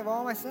forgive me of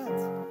all my sins.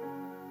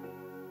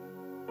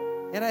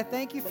 And I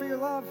thank you for your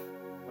love.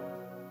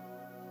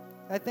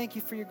 I thank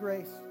you for your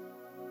grace.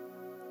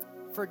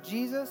 For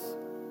Jesus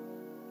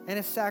and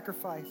his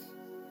sacrifice.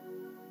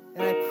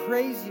 And I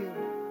praise you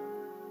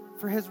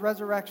for his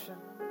resurrection.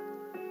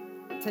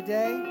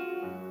 Today,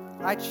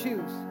 I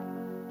choose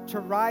to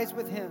rise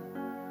with him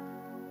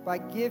by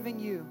giving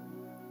you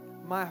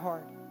my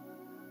heart.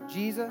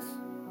 Jesus,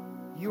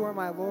 you are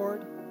my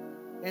Lord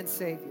and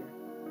Savior.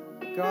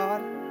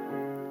 God,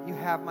 you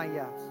have my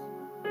yes.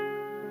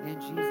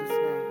 In Jesus'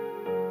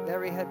 name.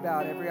 Every head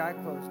bowed, every eye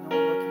closed, no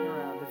one looking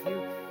around. If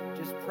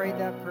you just prayed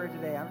that prayer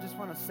today, I just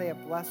want to say a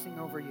blessing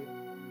over you.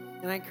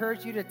 And I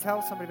encourage you to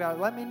tell somebody about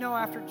it. Let me know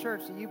after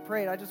church that you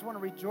prayed. I just want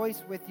to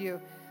rejoice with you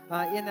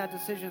in that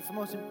decision. It's the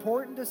most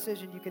important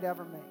decision you could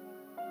ever make.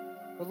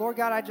 But Lord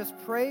God, I just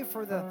pray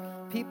for the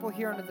people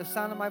here under the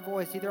sound of my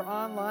voice, either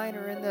online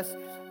or in this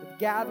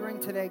gathering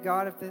today,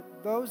 God, if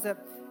those that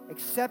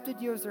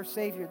accepted you as their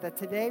Savior, that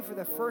today for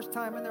the first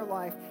time in their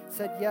life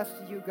said yes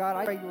to you, God,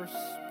 I pray your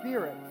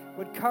Spirit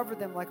would cover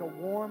them like a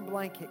warm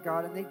blanket,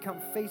 God, and they'd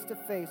come face to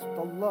face with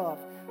the love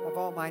of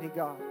Almighty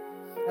God.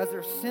 As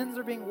their sins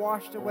are being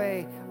washed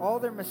away, all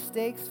their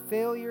mistakes,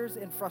 failures,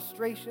 and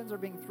frustrations are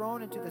being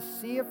thrown into the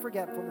sea of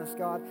forgetfulness,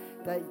 God,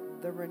 that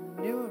the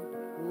renewed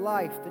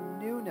life, the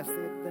newness,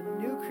 the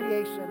new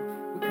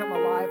creation would come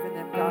alive in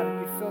them, God,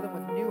 and you'd fill them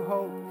with new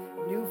hope,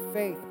 new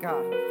faith,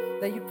 God.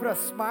 That you'd put a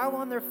smile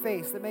on their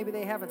face that maybe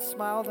they haven't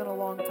smiled in a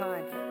long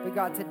time. But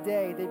God,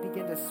 today they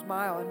begin to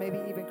smile and maybe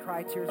even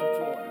cry tears of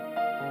joy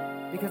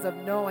because of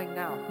knowing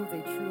now who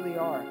they truly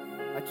are,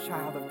 a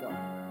child of God.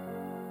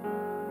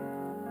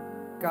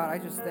 God, I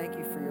just thank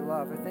you for your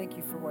love. I thank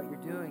you for what you're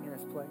doing in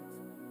this place.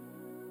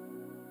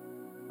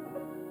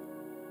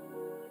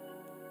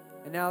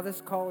 And now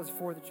this call is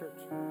for the church.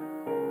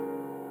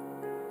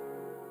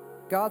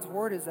 God's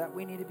word is that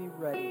we need to be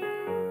ready.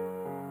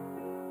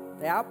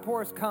 The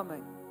outpour is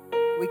coming.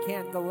 We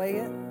can't delay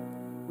it.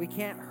 We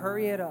can't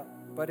hurry it up,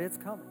 but it's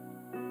coming.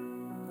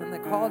 And the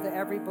call to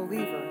every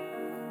believer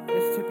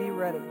is to be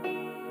ready.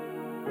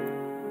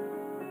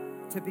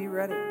 To be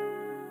ready.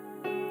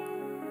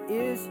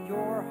 Is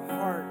your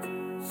heart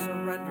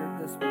surrendered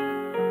this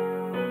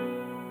morning?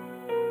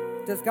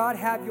 Does God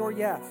have your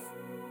yes?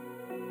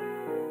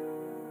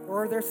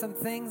 Or are there some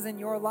things in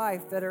your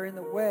life that are in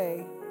the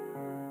way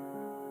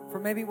for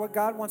maybe what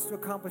God wants to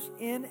accomplish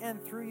in and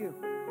through you?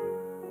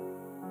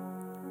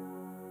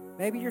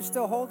 Maybe you're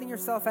still holding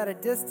yourself at a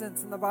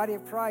distance in the body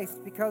of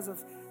Christ because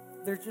of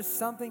there's just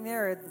something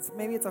there.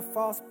 Maybe it's a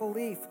false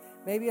belief.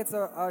 Maybe it's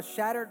a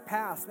shattered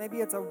past. Maybe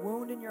it's a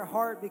wound in your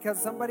heart because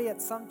somebody at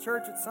some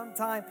church at some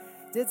time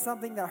did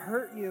something that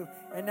hurt you,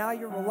 and now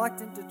you're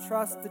reluctant to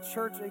trust the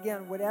church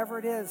again. Whatever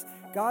it is,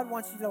 God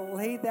wants you to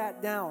lay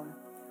that down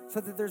so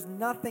that there's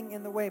nothing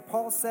in the way.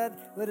 Paul said,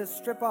 let us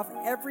strip off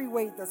every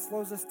weight that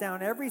slows us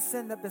down, every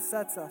sin that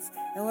besets us,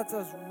 and let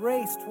us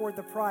race toward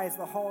the prize,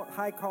 the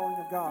high calling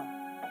of God.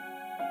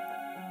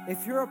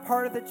 If you're a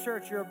part of the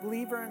church, you're a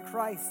believer in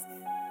Christ,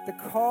 the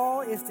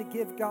call is to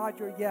give God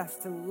your yes,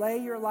 to lay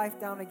your life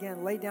down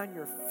again. Lay down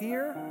your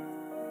fear,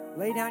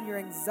 lay down your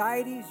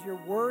anxieties,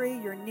 your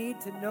worry, your need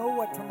to know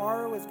what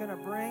tomorrow is going to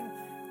bring.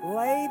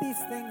 Lay these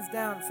things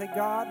down. Say,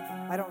 God,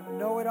 I don't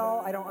know it all.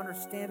 I don't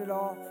understand it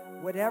all.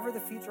 Whatever the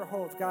future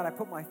holds, God, I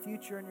put my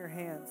future in your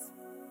hands.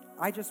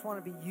 I just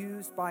want to be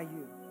used by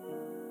you.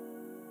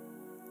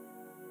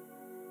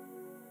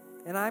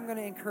 And I'm going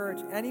to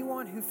encourage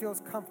anyone who feels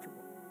comfortable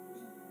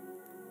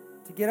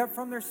to get up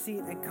from their seat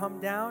and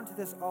come down to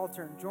this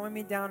altar and join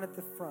me down at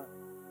the front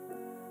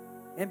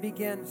and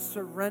begin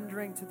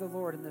surrendering to the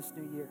Lord in this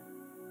new year.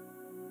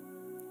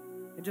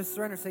 And just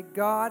surrender. Say,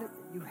 God,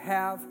 you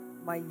have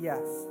my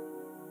yes.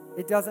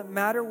 It doesn't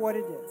matter what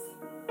it is.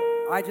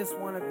 I just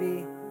want to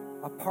be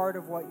a part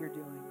of what you're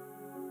doing.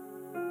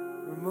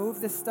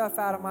 Remove this stuff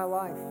out of my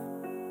life.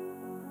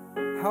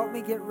 Help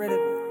me get rid of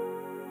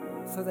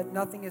it so that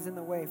nothing is in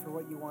the way for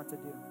what you want to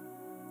do.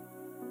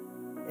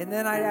 And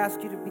then I'd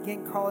ask you to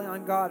begin calling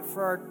on God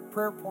for our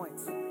prayer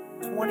points.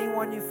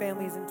 21 new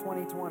families in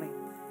 2020.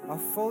 A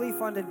fully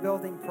funded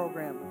building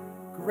program.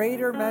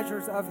 Greater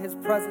measures of his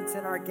presence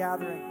in our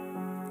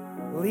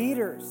gathering.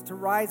 Leaders to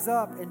rise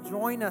up and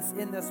join us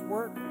in this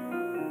work.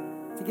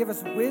 To give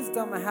us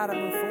wisdom on how to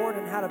move forward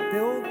and how to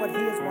build what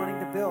he is wanting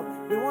to build.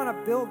 We want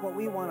to build what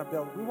we want to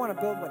build. We want to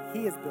build what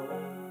he is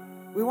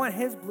building. We want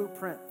his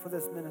blueprint for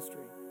this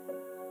ministry.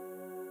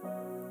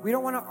 We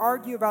don't want to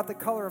argue about the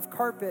color of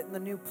carpet in the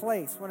new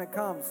place when it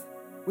comes.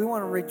 We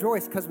want to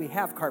rejoice because we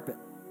have carpet.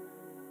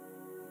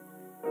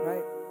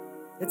 Right?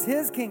 It's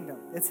His kingdom.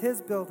 It's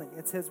His building.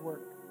 It's His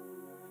work.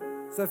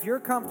 So if you're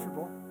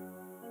comfortable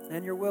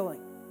and you're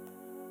willing,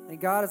 and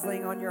God is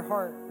laying on your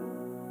heart,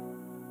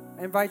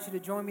 I invite you to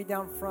join me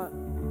down front.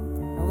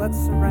 Now let's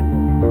surrender.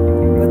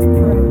 Let's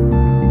pray.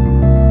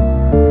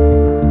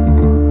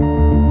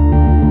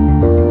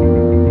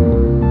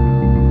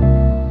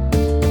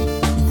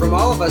 From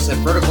all of us at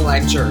Vertical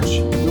Life Church,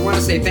 we want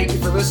to say thank you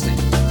for listening.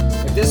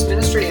 If this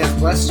ministry has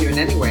blessed you in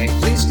any way,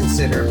 please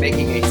consider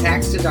making a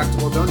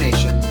tax-deductible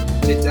donation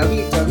to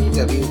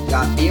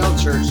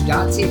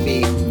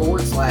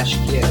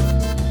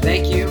www.blchurch.tv/give.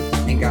 Thank you,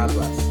 and God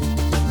bless.